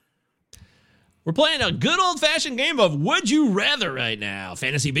 We're playing a good old-fashioned game of Would You Rather right now,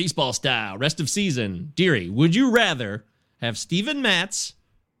 fantasy baseball style, rest of season. Deary, would you rather have Steven Matz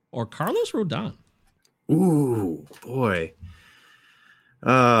or Carlos Rodon? Ooh, boy.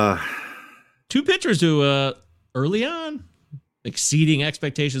 Two pitchers who, early on, exceeding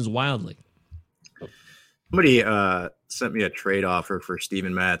expectations wildly. Somebody sent me a trade offer for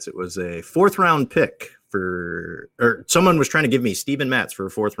Steven Matz. It was a 4th-round pick or someone was trying to give me Steven Matz for a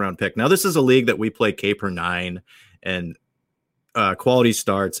 4th-round pick. Now, this is a league that we play K per 9, and quality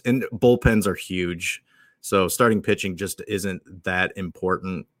starts, and bullpens are huge. So starting pitching just isn't that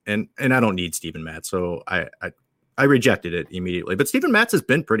important. And I don't need Steven Matz. So I rejected it immediately. But Steven Matz has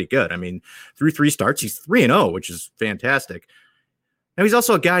been pretty good. I mean, through 3 starts, he's 3-0, which is fantastic. Now he's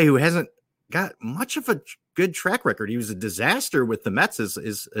also a guy who hasn't got much of a good track record. He was a disaster with the Mets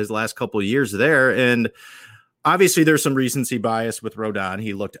his last couple of years there. And obviously there's some recency bias with Rodon.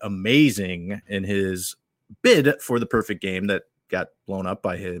 He looked amazing in his bid for the perfect game that got blown up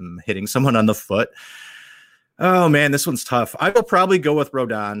by him hitting someone on the foot. Oh man, this one's tough. I will probably go with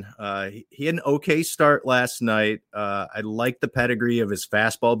Rodon. He had an okay start last night. I like the pedigree of his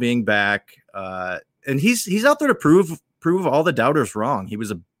fastball being back. And he's out there to prove all the doubters wrong. He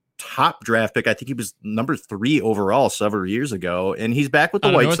was a top draft pick. I think he was number 3 overall several years ago, and he's back with the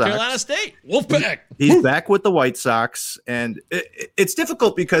White North Sox. Carolina State Wolfpack. He's back with the White Sox, and it's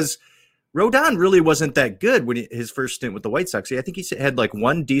difficult because Rodon really wasn't that good when his first stint with the White Sox. I think he had like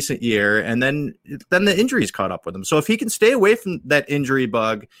one decent year, and then the injuries caught up with him. So if he can stay away from that injury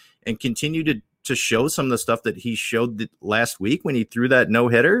bug and continue to show some of the stuff that he showed last week when he threw that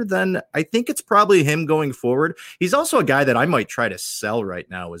no-hitter, then I think it's probably him going forward. He's also a guy that I might try to sell right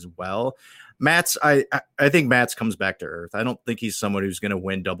now as well. Matz, I think Matz comes back to earth. I don't think he's someone who's going to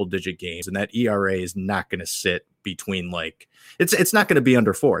win double-digit games, and that ERA is not going to sit between it's not going to be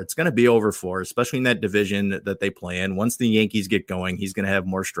under 4. It's going to be over 4, especially in that division that they play in. Once the Yankees get going, he's going to have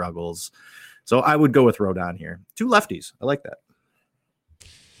more struggles. So I would go with Rodon here. 2 lefties. I like that.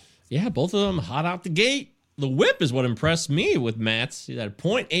 Yeah, both of them hot out the gate. The whip is what impressed me with Matz. He's at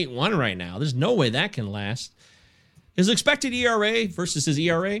 .81 right now. There's no way that can last. His expected ERA versus his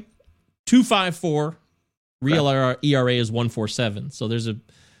ERA, 2.54. Real ERA is 1.47. So there's a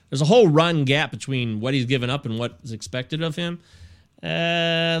whole run gap between what he's given up and what is expected of him.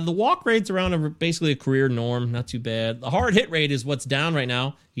 The walk rate's around basically a career norm. Not too bad. The hard hit rate is what's down right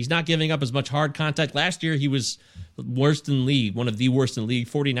now. He's not giving up as much hard contact. Last year, he was worst in league, one of the worst in league,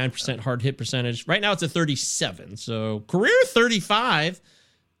 49% hard hit percentage. Right now, it's a 37. So career 35.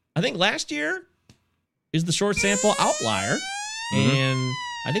 I think last year is the short sample outlier. And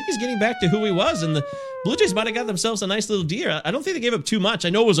I think he's getting back to who he was. And the Blue Jays might have got themselves a nice little deal. I don't think they gave up too much. I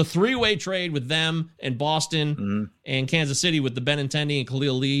know it was a 3-way trade with them and Boston and Kansas City with the Benintendi and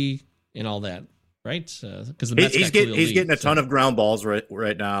Khalil Lee and all that, right? Because the Mets he's getting a ton of ground balls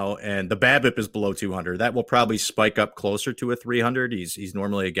right now, and the BABIP is below 200. That will probably spike up closer to a 300. He's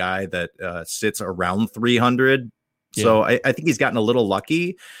normally a guy that sits around 300. Yeah. So I think he's gotten a little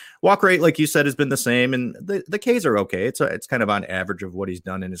lucky. Walk rate, like you said, has been the same, and the Ks are okay. It's kind of on average of what he's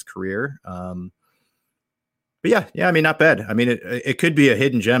done in his career. But yeah, I mean, not bad. I mean, it could be a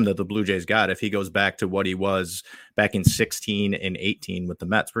hidden gem that the Blue Jays got if he goes back to what he was back in 16 and 18 with the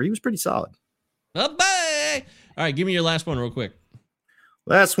Mets, where he was pretty solid. Bye-bye. All right, give me your last one real quick.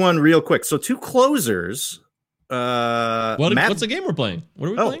 Last one real quick. So 2 closers. What's the game we're playing? What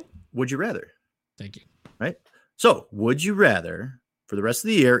are we playing? Would you rather? Thank you. Right. So would you rather, for the rest of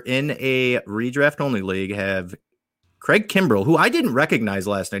the year in a redraft-only league, have Craig Kimbrell, who I didn't recognize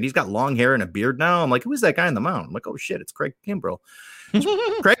last night. He's got long hair and a beard now. I'm like, who is that guy on the mound? I'm like, oh shit, it's Craig Kimbrell.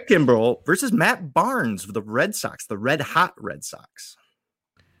 Craig Kimbrell versus Matt Barnes of the Red Sox, the red hot Red Sox.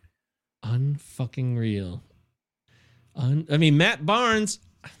 Unfucking real. I mean, Matt Barnes.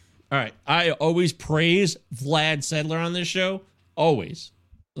 All right, I always praise Vlad Sedler on this show. Always.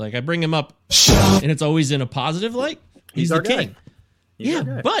 Like, I bring him up, and it's always in a positive light. He's the king.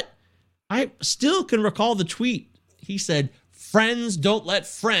 Yeah, but I still can recall the tweet. He said, friends don't let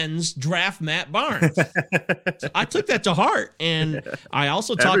friends draft Matt Barnes. So I took that to heart. And I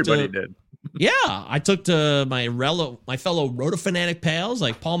also talked Everybody did. Yeah, I took to my fellow Rotofanatic pals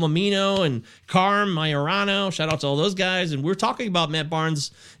like Paul Mamino and Carm Majorano. Shout out to all those guys. And we're talking about Matt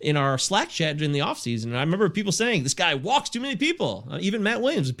Barnes in our Slack chat during the offseason. And I remember people saying, this guy walks too many people. Even Matt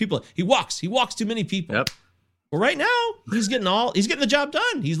Williams, he walks too many people. Yep. Well, right now, he's getting the job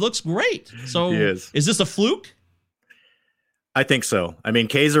done. He looks great. So is this a fluke? I think so. I mean,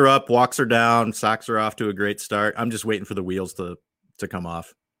 Ks are up, walks are down, Sox are off to a great start. I'm just waiting for the wheels to come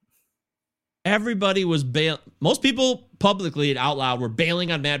off. Everybody was most people publicly and out loud were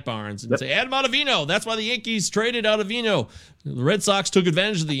bailing on Matt Barnes and say, Adam Ottavino. That's why the Yankees traded Ottavino. The Red Sox took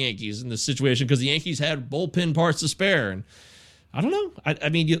advantage of the Yankees in this situation because the Yankees had bullpen parts to spare. And I don't know. I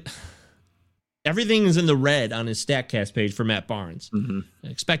mean, everything is in the red on his StatCast page for Matt Barnes.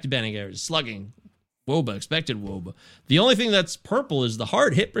 Expected batting average, slugging, WOBA, expected WOBA. The only thing that's purple is the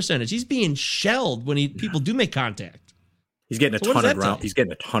hard hit percentage. He's being shelled when people do make contact. He's getting a ton of ground. He's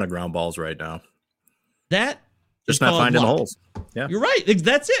getting a ton of ground balls right now. That just not finding the holes. Yeah, you're right.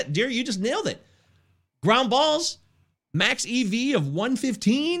 That's it, dear. You just nailed it. Ground balls, max EV of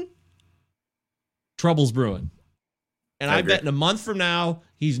 115. Trouble's brewing. And I bet in a month from now,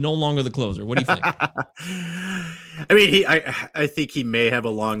 he's no longer the closer. What do you think? I mean, I think he may have a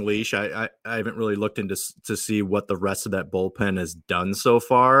long leash. I haven't really looked into to see what the rest of that bullpen has done so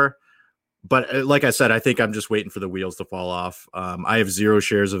far. But like I said, I think I'm just waiting for the wheels to fall off. I have 0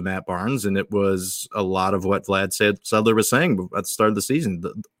 shares of Matt Barnes, and it was a lot of what Vlad Sedler was saying at the start of the season.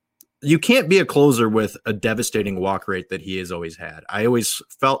 You can't be a closer with a devastating walk rate that he has always had. I always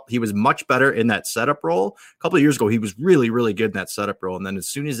felt he was much better in that setup role. A couple of years ago, he was really, really good in that setup role. And then as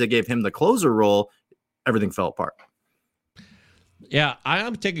soon as they gave him the closer role, everything fell apart. Yeah,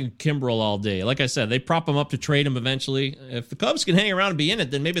 I'm taking Kimbrel all day. Like I said, they prop him up to trade him eventually. If the Cubs can hang around and be in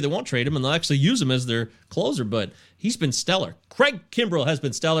it, then maybe they won't trade him and they'll actually use him as their closer. But he's been stellar. Craig Kimbrel has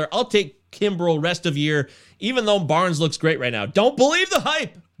been stellar. I'll take Kimbrel rest of year, even though Barnes looks great right now. Don't believe the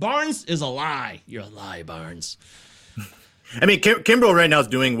hype. Barnes is a lie. You're a lie, Barnes. I mean, Kimbrel right now is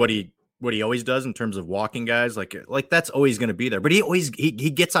doing what he always does in terms of walking guys. Like that's always going to be there. But he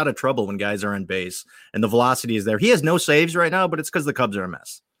gets out of trouble when guys are on base and the velocity is there. He has no saves right now, but it's because the Cubs are a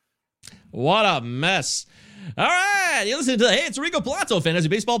mess. What a mess. All right, you listen to the Hey, it's Rico Palazzo Fantasy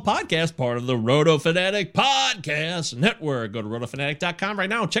Baseball Podcast, part of the Roto Fanatic Podcast Network. Go to rotofanatic.com right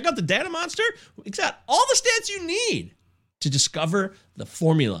now and check out the Data Monster. It's got all the stats you need to discover the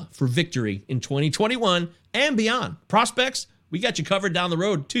formula for victory in 2021 and beyond. Prospects, we got you covered down the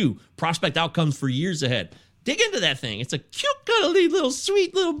road too. Prospect outcomes for years ahead. Dig into that thing. It's a cute, cuddly, little,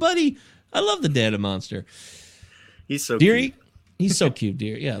 sweet little buddy. I love the Data Monster. He's so Deary, cute. He's so cute,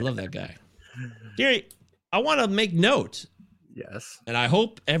 Deary. Yeah, I love that guy. Deary, I want to make note. Yes. And I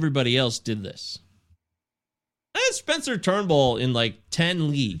hope everybody else did this. I had Spencer Turnbull in like 10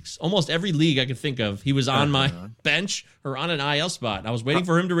 leagues. Almost every league I could think of. He was on my bench or on an IL spot. I was waiting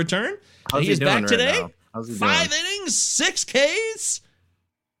for him to return. And he is back today. 5 innings, 6 Ks.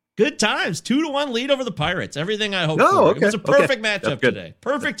 Good times. 2-1 lead over the Pirates. Everything I hoped for. Okay. It was a perfect matchup today.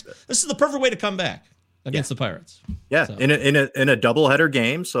 Perfect. This is the perfect way to come back against the Pirates. Yeah, so. in a doubleheader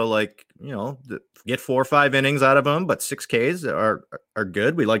game. So get 4 or 5 innings out of him, but 6 Ks are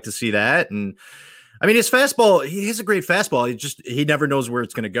good. We like to see that. And I mean, his fastball, he has a great fastball. He never knows where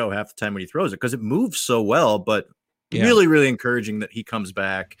it's going to go half the time when he throws it because it moves so well. But really, really encouraging that he comes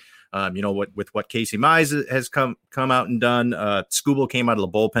back. With what Casey Mize has come out and done. Skubal came out of the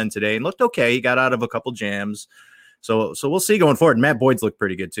bullpen today and looked okay. He got out of a couple jams. So we'll see going forward. Matt Boyd's looked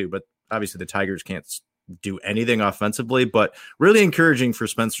pretty good too, but obviously the Tigers can't do anything offensively, but really encouraging for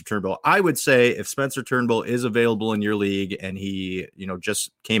Spencer Turnbull. I would say if Spencer Turnbull is available in your league and he, just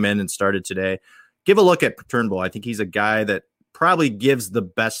came in and started today, give a look at Turnbull. I think he's a guy that probably gives the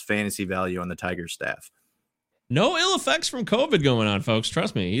best fantasy value on the Tigers staff. No ill effects from COVID going on, folks.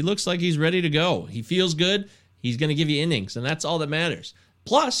 Trust me. He looks like he's ready to go. He feels good. He's going to give you innings, and that's all that matters.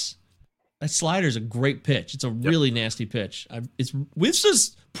 Plus, that slider's a great pitch. It's a really nasty pitch. This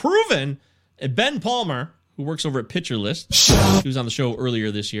is proven. Ben Palmer, who works over at Pitcher List, he was on the show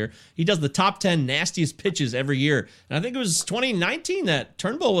earlier this year. He does the top 10 nastiest pitches every year. And I think it was 2019 that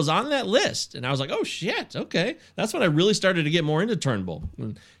Turnbull was on that list. And I was like, oh, shit, okay. That's when I really started to get more into Turnbull.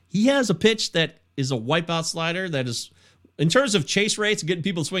 And he has a pitch that is a wipeout slider that is, in terms of chase rates, getting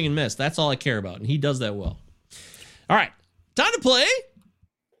people swing and miss, that's all I care about. And he does that well. All right, time to play.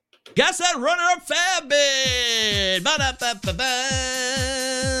 Guess that runner-up fab bid.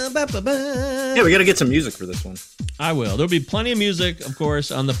 Yeah, we got to get some music for this one. I will. There'll be plenty of music, of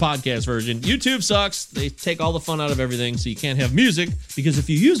course, on the podcast version. YouTube sucks. They take all the fun out of everything, so you can't have music, because if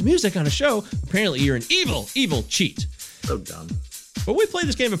you use music on a show, apparently you're an evil, evil cheat. So dumb. But we played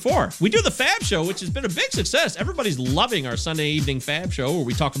this game before. We do the Fab Show, which has been a big success. Everybody's loving our Sunday evening Fab Show, where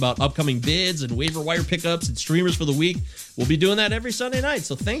we talk about upcoming bids and waiver wire pickups and streamers for the week. We'll be doing that every Sunday night.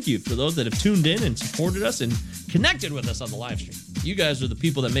 So thank you for those that have tuned in and supported us and connected with us on the live stream. You guys are the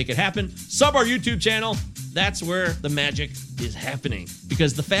people that make it happen. Sub our YouTube channel. That's where the magic is happening.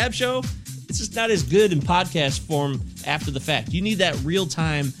 Because the Fab Show, it's just not as good in podcast form after the fact. You need that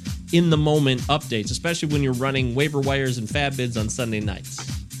real-time, in-the-moment updates, especially when you're running waiver wires and fab bids on Sunday nights.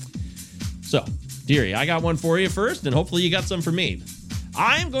 So, Deary, I got one for you first, and hopefully you got some for me.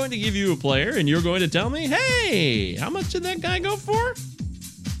 I'm going to give you a player, and you're going to tell me, hey, how much did that guy go for?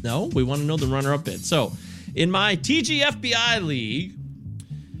 No, we want to know the runner-up bid. So, in my TGFBI league,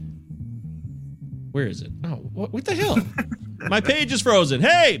 where is it? Oh, what the hell? My page is frozen.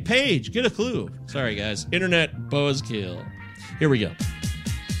 Hey, page, get a clue. Sorry, guys. Internet buzzkill. Here we go.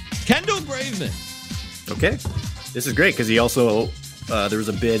 Kendall Graveman. Okay. This is great because he also, there was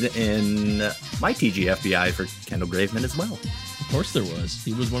a bid in my TGFBI for Kendall Graveman as well. Of course there was.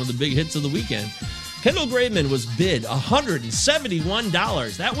 He was one of the big hits of the weekend. Kendall Graveman was bid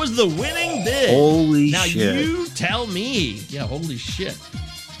 $171. That was the winning bid. Holy now, shit. Now you tell me. Yeah, holy shit.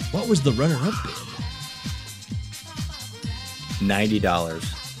 What was the runner-up bid? $90.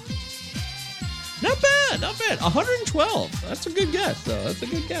 Not bad, not bad. $112. That's a good guess, though. That's a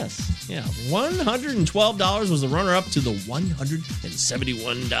good guess. Yeah, $112 was the runner-up to the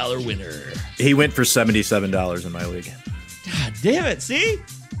 $171 winner. He went for $77 in my league. God damn it, see?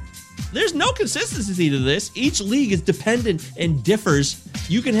 There's no consistency to this. Each league is dependent and differs.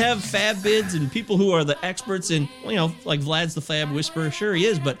 You can have fab bids and people who are the experts in, like Vlad's the Fab Whisperer. Sure he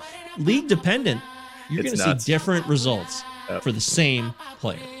is, but league dependent, you're going to see different results for the same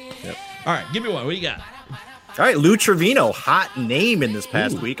player. Yep. All right, give me one. What do you got? All right, Lou Trevino, hot name in this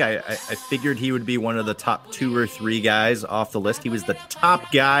past week. I figured he would be one of the top 2 or 3 guys off the list. He was the top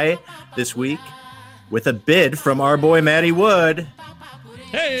guy this week with a bid from our boy Matty Wood.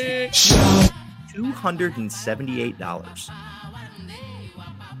 Hey! $278.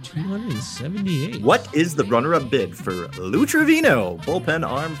 $278. What is the runner-up bid for Lou Trevino, bullpen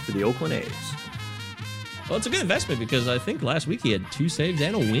arm for the Oakland A's? Well, it's a good investment because I think last week he had 2 saves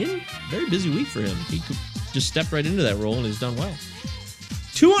and a win. Very busy week for him. He could just step right into that role and has done well.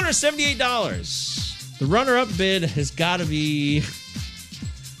 $278. The runner-up bid has got to be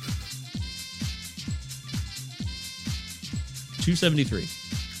 $273.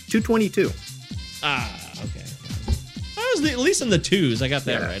 $222. Okay. I was at least in the twos. I got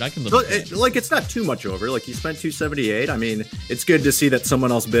that right. I can look at that. It's not too much over. Like, you spent $278. I mean, it's good to see that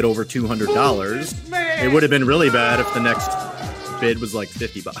someone else bid over $200. It would have been really bad if the next bid was like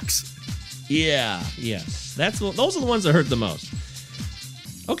 $50. Yeah. Yes. Those are the ones that hurt the most.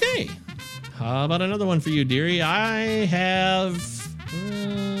 Okay. How about another one for you, dearie? I have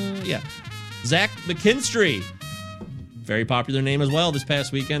Zach McKinstry. Very popular name as well this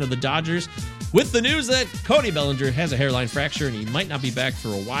past weekend of the Dodgers. With the news that Cody Bellinger has a hairline fracture and he might not be back for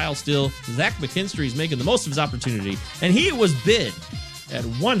a while still, Zach McKinstry is making the most of his opportunity, and he was bid at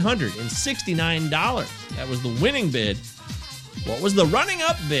 $169. That was the winning bid. What was the running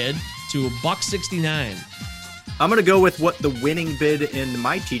up bid to $169? I'm going to go with what the winning bid in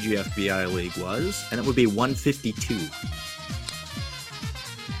my TGFBI league was, and it would be $152.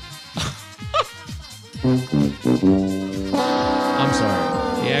 I'm sorry.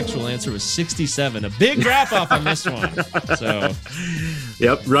 The actual answer was 67. A big drop off on this one. So,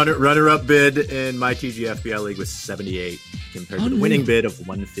 yep, runner up bid in my TGFBI league was 78 compared to the winning bid of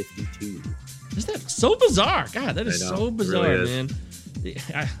 152. Is that so bizarre? God, that is so bizarre, really man.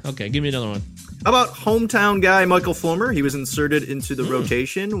 Okay, give me another one. How about hometown guy Michael Fulmer? He was inserted into the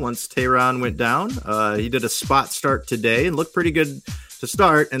rotation once Tehran went down. He did a spot start today and looked pretty good to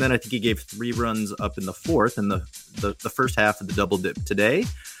start, and then I think he gave 3 runs up in the 4th in the first half of the double dip today.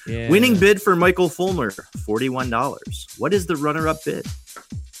 Yeah. Winning bid for Michael Fulmer, $41. What is the runner-up bid?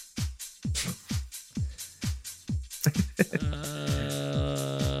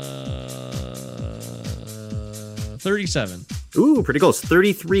 37. Ooh, pretty close.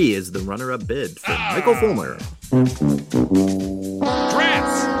 33 is the runner-up bid for Michael Fulmer.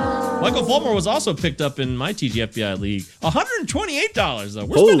 Drats! Michael Fulmer was also picked up in my TGFBI league. $128, though.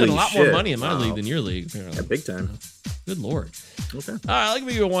 We're spending a lot more money in my league than your league, apparently. Yeah, big time. Good Lord. Okay. All right, let me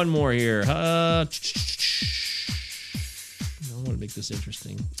give you one more here. I want to make this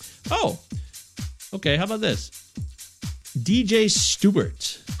interesting. Oh, okay. How about this? DJ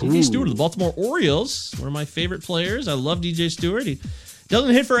Stewart. DJ Stewart of the Baltimore Orioles. One of my favorite players. I love DJ Stewart. He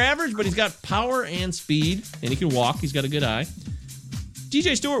doesn't hit for average, but he's got power and speed, and he can walk. He's got a good eye.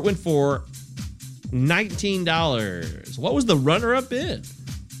 DJ Stewart went for $19. What was the runner-up bid?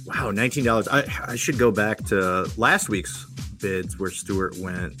 Wow, $19. I should go back to last week's bids where Stewart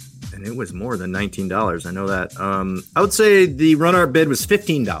went, and it was more than $19. I know that. I would say the runner-up bid was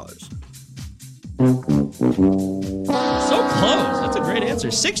 $15. So close. That's a great answer.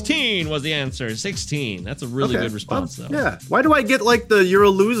 16 was the answer. 16. That's a really good response, though. Yeah. Why do I get like the "you're a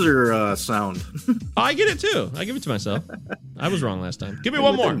loser" sound? I get it too. I give it to myself. I was wrong last time. Give me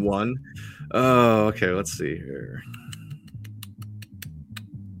one more. One. Oh, okay. Let's see here.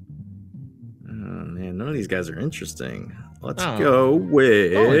 Oh man, none of these guys are interesting. Let's go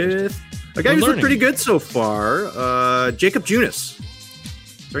with a guy who's looked pretty good so far. Jacob Junis.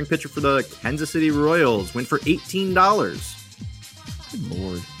 Starting pitcher for the Kansas City Royals. Went for $18. Good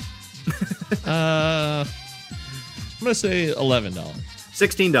Lord. I'm going to say $11.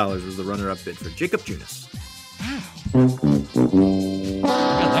 $16 was the runner-up bid for Jacob Junis.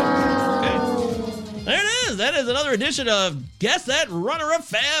 Okay. There it is. That is another edition of Guess That Runner-Up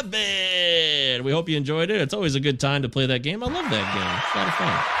Fab Bid. We hope you enjoyed it. It's always a good time to play that game. I love that game. It's a lot of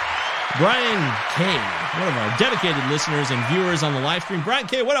fun. Brian K., one of our dedicated listeners and viewers on the live stream. Brian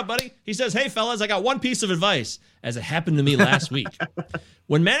K., what up, buddy? He says, hey, fellas, I got one piece of advice, as it happened to me last week.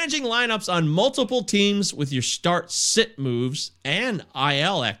 When managing lineups on multiple teams with your start-sit moves and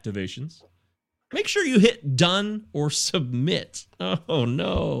IL activations, make sure you hit done or submit. Oh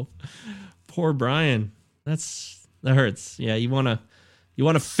no, poor Brian. That hurts. Yeah, you want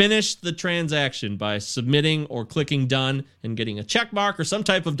to finish the transaction by submitting or clicking done and getting a check mark or some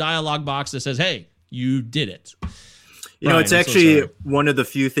type of dialog box that says, "Hey, you did it." You know, it's actually one of the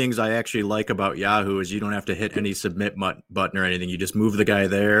few things I actually like about Yahoo is you don't have to hit any submit button or anything. You just move the guy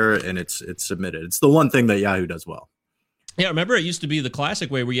there and it's submitted. It's the one thing that Yahoo does well. Yeah, remember it used to be the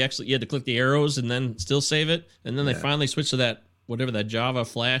classic way where you had to click the arrows and then still save it, and then they finally switched to that Java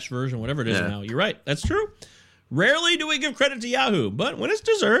Flash version, whatever it is now. You're right. That's true. Rarely do we give credit to Yahoo, but when it's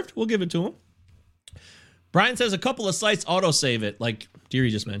deserved, we'll give it to them. Brian says a couple of sites autosave it, like Deary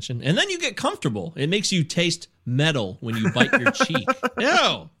just mentioned, and then you get comfortable. It makes you taste metal when you bite your cheek.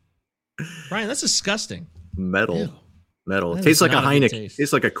 Ew. Brian, that's disgusting. Metal. Ew. Metal. It tastes like a Heineken.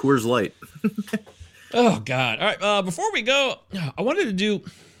 Tastes like a Coors Light. Oh, God. All right, before we go, I wanted to do...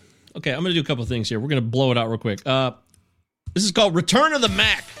 Okay, I'm going to do a couple of things here. We're going to blow it out real quick. This is called Return of the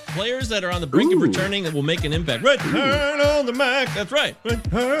Mac. Players that are on the brink of returning that will make an impact. Return on the Mac. That's right.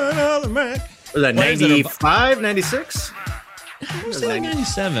 Return on the Mac. Was that 95, 96? I was saying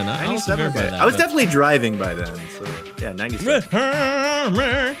 97. I was definitely driving by then. So, yeah, 97.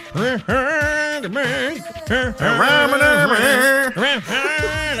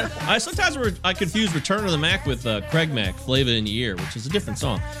 Sometimes I confuse Return of the Mac with Craig Mack, Flavor in Your Ear, which is a different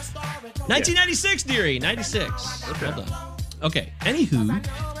song. 1996, Deary. 96. Okay. Well done. Okay, anywho,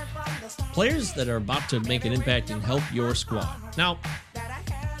 players that are about to make an impact and help your squad. Now,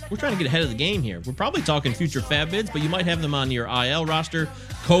 we're trying to get ahead of the game here. We're probably talking future fab bids, but you might have them on your IL roster,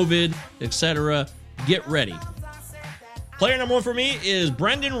 COVID, etc. Get ready. Player number one for me is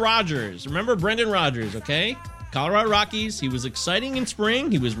Brendan Rodgers. Remember Brendan Rodgers, okay? Colorado Rockies. He was exciting in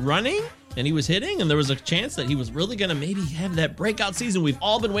spring. He was running and he was hitting, and there was a chance that he was really going to maybe have that breakout season we've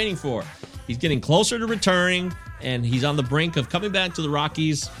all been waiting for. He's getting closer to returning, and he's on the brink of coming back to the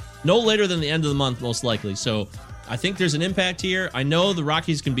Rockies no later than the end of the month, most likely. So I think there's an impact here. I know the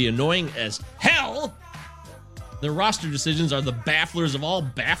Rockies can be annoying as hell. Their roster decisions are the bafflers of all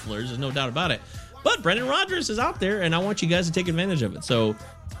bafflers. There's no doubt about it. But Brendan Rodgers is out there, and I want you guys to take advantage of it. So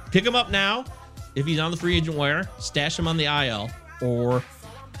pick him up now. If he's on the free agent wire, stash him on the IL, or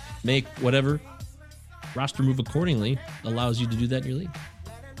make whatever roster move accordingly allows you to do that in your league.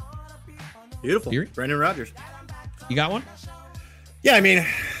 Beautiful. Deary? Brendan Rodgers. You got one? Yeah, I mean,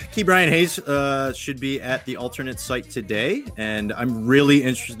 Ke'Bryan Hayes should be at the alternate site today, and I'm really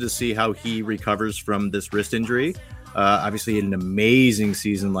interested to see how he recovers from this wrist injury. Obviously, he had an amazing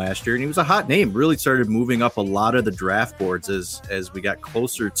season last year, and he was a hot name. Really started moving up a lot of the draft boards as we got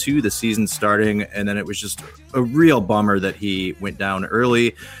closer to the season starting, and then it was just a real bummer that he went down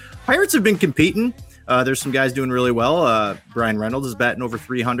early. Pirates have been competing. There's some guys doing really well. Brian Reynolds is batting over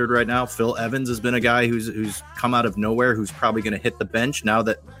 300 right now. Phil Evans has been a guy who's come out of nowhere, who's probably going to hit the bench now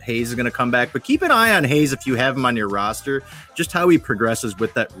that Hayes is going to come back. But keep an eye on Hayes if you have him on your roster, just how he progresses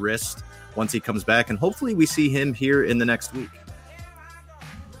with that wrist once he comes back. And hopefully we see him here in the next week.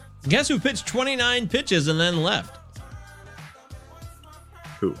 Guess who pitched 29 pitches and then left?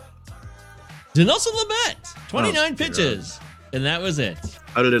 Who? Dinelson Lamet. 29 pitches. God. And that was it.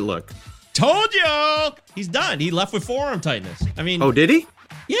 How did it look? Told you! He's done. He left with forearm tightness. I mean... Oh, did he?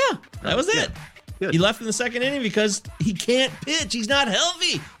 Yeah, that was it. Good. He left in the second inning because he can't pitch. He's not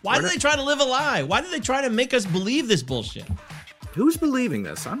healthy. Why do they try to live a lie? Why do they try to make us believe this bullshit? Who's believing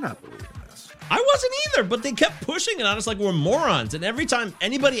this? I'm not believing this. I wasn't either, but they kept pushing it on us like we're morons. And every time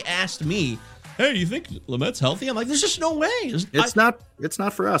anybody asked me, hey, do you think Lamet's healthy? I'm like, there's just no way. It's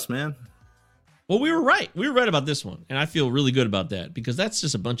not for us, man. Well, we were right. We were right about this one. And I feel really good about that because that's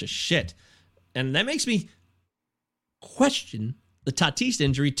just a bunch of shit. And that makes me question the Tatis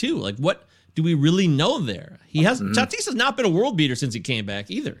injury too. Like, what do we really know there? Tatis has not been a world beater since he came back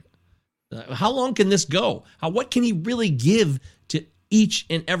either. How long can this go? What can he really give to each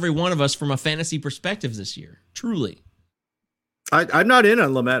and every one of us from a fantasy perspective this year? Truly. I'm not in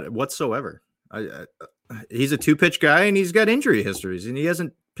on Lamet whatsoever. He's a two-pitch guy, and he's got injury histories, and he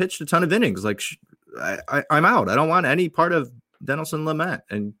hasn't pitched a ton of innings. Like, I'm out. I don't want any part of Dinelson Lamet.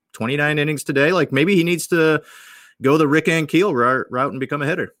 And 29 innings today, like maybe he needs to go the Rick Ankiel route and become a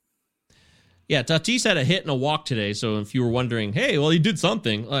hitter. Yeah, Tatis had a hit and a walk today. So if you were wondering, hey, well, he did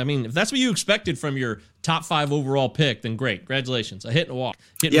something. I mean, if that's what you expected from your top 5 overall pick, then great. Congratulations. A hit and a walk.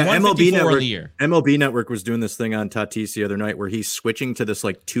 Hitting 154 in the year. MLB Network was doing this thing on Tatis the other night where he's switching to this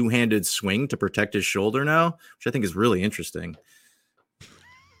like two-handed swing to protect his shoulder now, which I think is really interesting.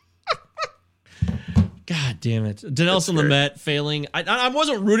 God damn it. Dinelson Lamet failing. I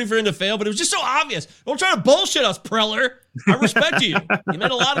wasn't rooting for him to fail, but it was just so obvious. Don't try to bullshit us, Preller. I respect you. You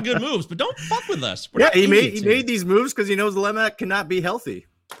made a lot of good moves, but don't fuck with us. He made these moves because he knows Lamet cannot be healthy.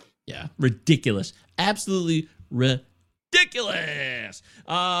 Yeah, ridiculous. Absolutely ridiculous.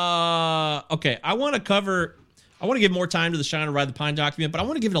 Okay, I want to give more time to the Shine or Ride the Pine document, but I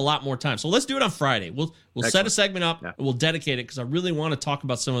want to give it a lot more time. So let's do it on Friday. We'll set a segment up and we'll dedicate it because I really want to talk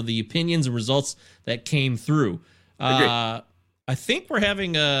about some of the opinions and results that came through. I think we're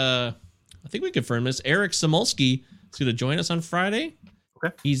having I think we confirmed this. Eric Samulski is going to join us on Friday.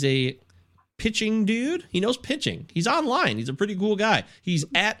 Okay. He's a pitching dude. He knows pitching. He's online. He's a pretty cool guy. He's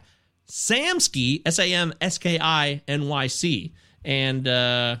at Samsky, SAMSKINYC. And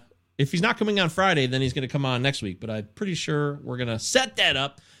if he's not coming on Friday, then he's going to come on next week. But I'm pretty sure we're going to set that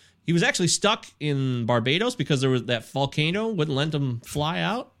up. He was actually stuck in Barbados because there was that volcano wouldn't let him fly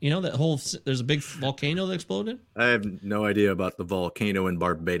out. You know, there's a big volcano that exploded. I have no idea about the volcano in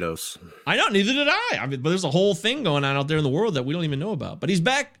Barbados. I know, neither did I. But there's a whole thing going on out there in the world that we don't even know about. But he's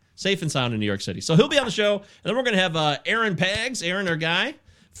back safe and sound in New York City. So he'll be on the show. And then we're going to have Aaron Pags, Aaron, our guy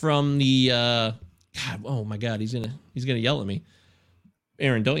from the, God, oh my God, he's gonna yell at me.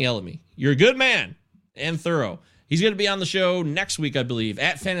 Aaron, don't yell at me. You're a good man and thorough. He's going to be on the show next week, I believe,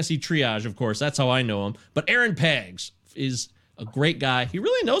 at Fantasy Triage, of course. That's how I know him. But Aaron Pags is a great guy. He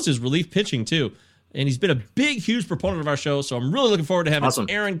really knows his relief pitching, too. And he's been a big, huge proponent of our show. So I'm really looking forward to having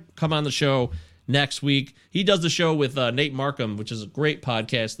Aaron come on the show next week. He does the show with Nate Markham, which is a great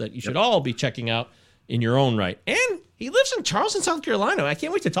podcast that you should all be checking out in your own right. And he lives in Charleston, South Carolina. I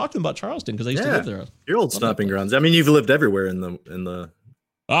can't wait to talk to him about Charleston because I used to live there. Your old stomping grounds. I mean, you've lived everywhere in the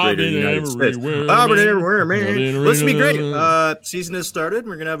I've been everywhere, man. This will be great. Season has started.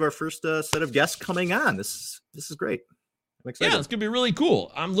 We're gonna have our first set of guests coming on. This is great. I'm excited. Yeah, it's gonna be really cool.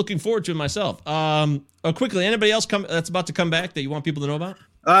 I'm looking forward to it myself. Quickly, anybody else that's about to come back that you want people to know about?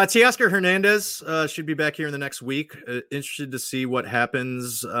 Teoscar Hernandez should be back here in the next week. Interested to see what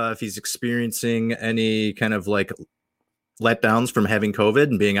happens if he's experiencing any kind of like letdowns from having COVID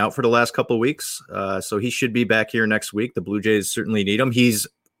and being out for the last couple of weeks. So he should be back here next week. The Blue Jays certainly need him. He's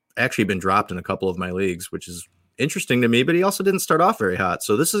actually been dropped in a couple of my leagues, which is interesting to me, but he also didn't start off very hot.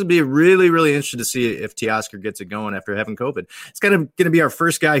 So this is going to be really, really interesting to see if Teoscar gets it going after having COVID. It's kind of going to be our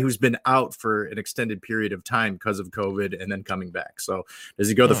first guy who's been out for an extended period of time because of COVID and then coming back. So does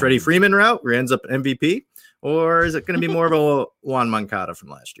he go the Freddie Freeman route where he ends up MVP, or is it going to be more of a Juan Moncada from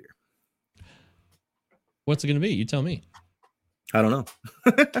last year? What's it going to be? You tell me. I don't know.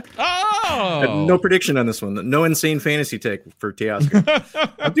 No prediction on this one. No insane fantasy take for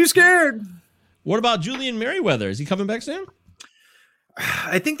Teoscar. I'm too scared. What about Julian Merriweather? Is he coming back soon?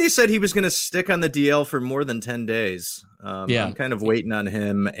 I think they said he was going to stick on the DL for more than 10 days. I'm kind of waiting on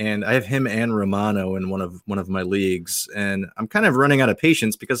him, and I have him and Romano in one of my leagues, and I'm kind of running out of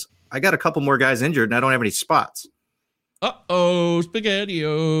patience because I got a couple more guys injured and I don't have any spots.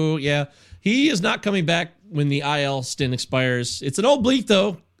 Spaghetti-O. Yeah, he is not coming back when the IL stint expires. It's an oblique,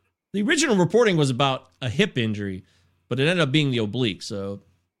 though. The original reporting was about a hip injury, but it ended up being the oblique. So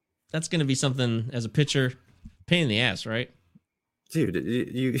that's going to be something as a pitcher, pain in the ass, right?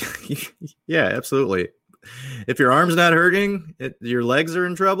 Dude, yeah, absolutely. If your arm's not hurting, your legs are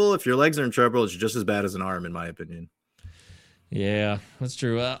in trouble. If your legs are in trouble, it's just as bad as an arm, in my opinion. Yeah, that's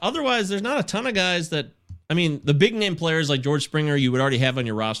true. Otherwise, there's not a ton of guys that, I mean, the big name players like George Springer, you would already have on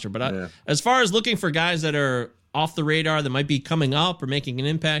your roster. But as far as looking for guys that are off the radar that might be coming up or making an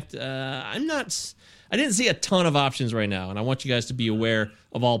impact, I didn't see a ton of options right now. And I want you guys to be aware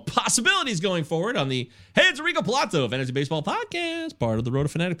of all possibilities going forward on the Hey, it's Enrico Palazzo Fantasy Baseball Podcast, part of the Roto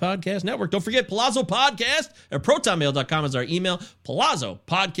Fanatic Podcast Network. Don't forget Palazzo Podcast at protonmail.com is our email. Palazzo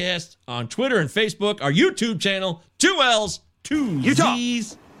Podcast on Twitter and Facebook. Our YouTube channel, 2 L's, 2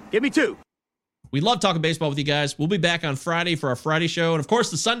 Z's. Give me 2. We love talking baseball with you guys. We'll be back on Friday for our Friday show. And, of course,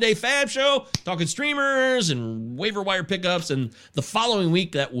 the Sunday Fab Show, talking streamers and waiver wire pickups. And the following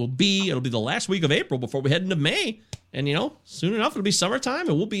week, it'll be the last week of April before we head into May. And, soon enough, it'll be summertime,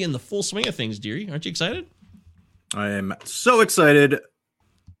 and we'll be in the full swing of things, dearie. Aren't you excited? I am so excited.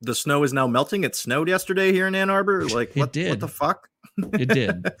 The snow is now melting. It snowed yesterday here in Ann Arbor. What the fuck? It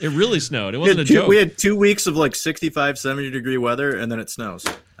did. It really snowed. It wasn't a joke. We had 2 weeks of 65, 70-degree weather, and then it snows.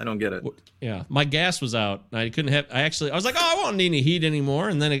 I don't get it. Yeah, my gas was out. I couldn't have. I was like, I won't need any heat anymore.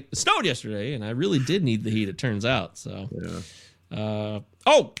 And then it snowed yesterday, and I really did need the heat. It turns out. So,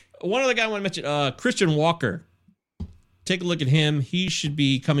 one other guy I want to mention, Christian Walker. Take a look at him. He should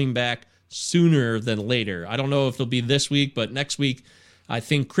be coming back sooner than later. I don't know if it'll be this week, but next week I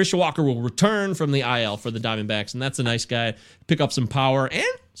think Chris Walker will return from the IL for the Diamondbacks, and that's a nice guy. Pick up some power, and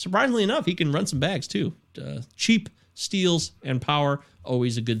surprisingly enough, he can run some bags too. Cheap steals and power,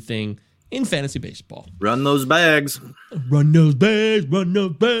 always a good thing in fantasy baseball. Run those bags. Run those bags, run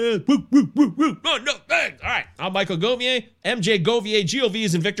those bags, woo, woo, woo, woo, run those bags. All right, I'm Michael Govier, MJ Govier, GOV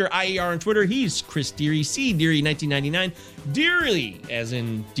is in Victor, IER on Twitter. He's Chris Deary, C Deary 1999, Dearly, as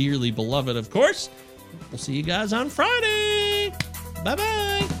in dearly beloved, of course. We'll see you guys on Friday.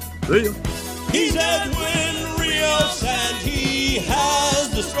 Bye-bye. See ya. He's Edwin Rios and he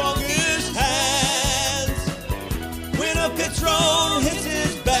has the strongest hands. When a pitch thrown hits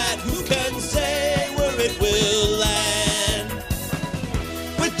his bat, who can say where it will land?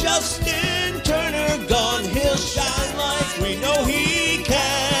 With Justin Turner gone, he'll shine like we know he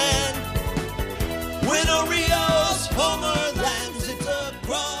can. When a Rios homer lands, it's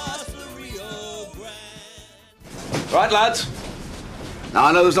across the Rio Grande. Right, lads. Now,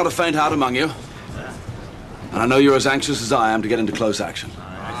 I know there's not a faint heart among you. And I know you're as anxious as I am to get into close action.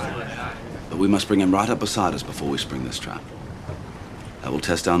 But we must bring him right up beside us before we spring this trap. That will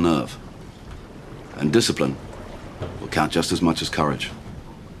test our nerve. And discipline will count just as much as courage.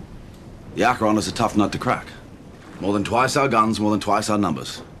 The Acheron is a tough nut to crack. More than twice our guns, more than twice our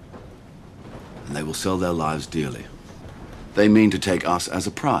numbers. And they will sell their lives dearly. They mean to take us as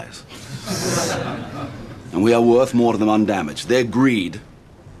a prize. And we are worth more to them undamaged. Their greed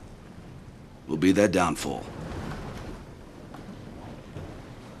will be their downfall.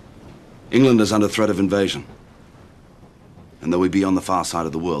 England is under threat of invasion. And though we be on the far side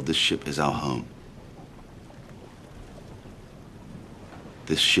of the world, this ship is our home.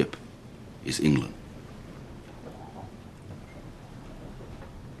 This ship is England.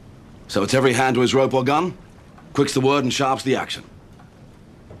 So it's every hand to his rope or gun, quick's the word and sharp's the action.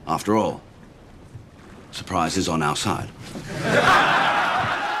 After all, surprise is on our side.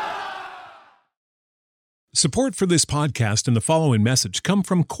 Support for this podcast and the following message come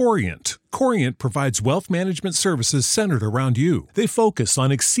from Corient. Corient provides wealth management services centered around you. They focus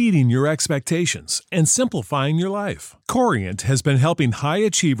on exceeding your expectations and simplifying your life. Corient has been helping high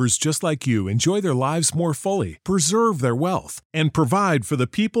achievers just like you enjoy their lives more fully, preserve their wealth, and provide for the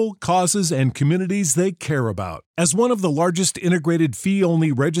people, causes, and communities they care about. As one of the largest integrated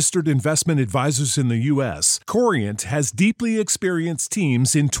fee-only registered investment advisors in the U.S., Corient has deeply experienced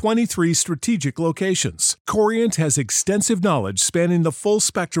teams in 23 strategic locations. Corient has extensive knowledge spanning the full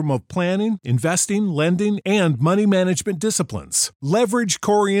spectrum of planning, investing, lending, and money management disciplines. Leverage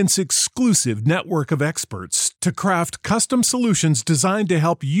Corient's exclusive network of experts to craft custom solutions designed to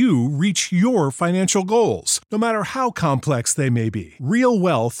help you reach your financial goals, no matter how complex they may be. Real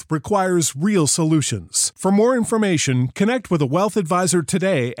wealth requires real solutions. For more information, connect with a wealth advisor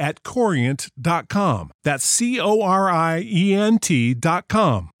today at Corient.com. That's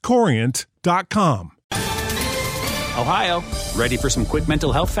Corient.com. Corient.com. Ohio, ready for some quick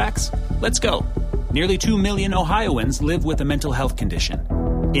mental health facts? Let's go. Nearly 2 million Ohioans live with a mental health condition.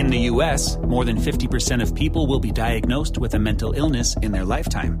 In the U.S., more than 50% of people will be diagnosed with a mental illness in their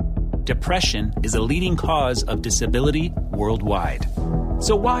lifetime. Depression is a leading cause of disability worldwide.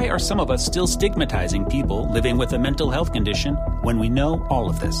 So why are some of us still stigmatizing people living with a mental health condition when we know all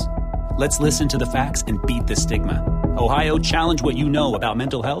of this? Let's listen to the facts and beat the stigma. Ohio, challenge what you know about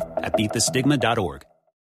mental health at beatthestigma.org.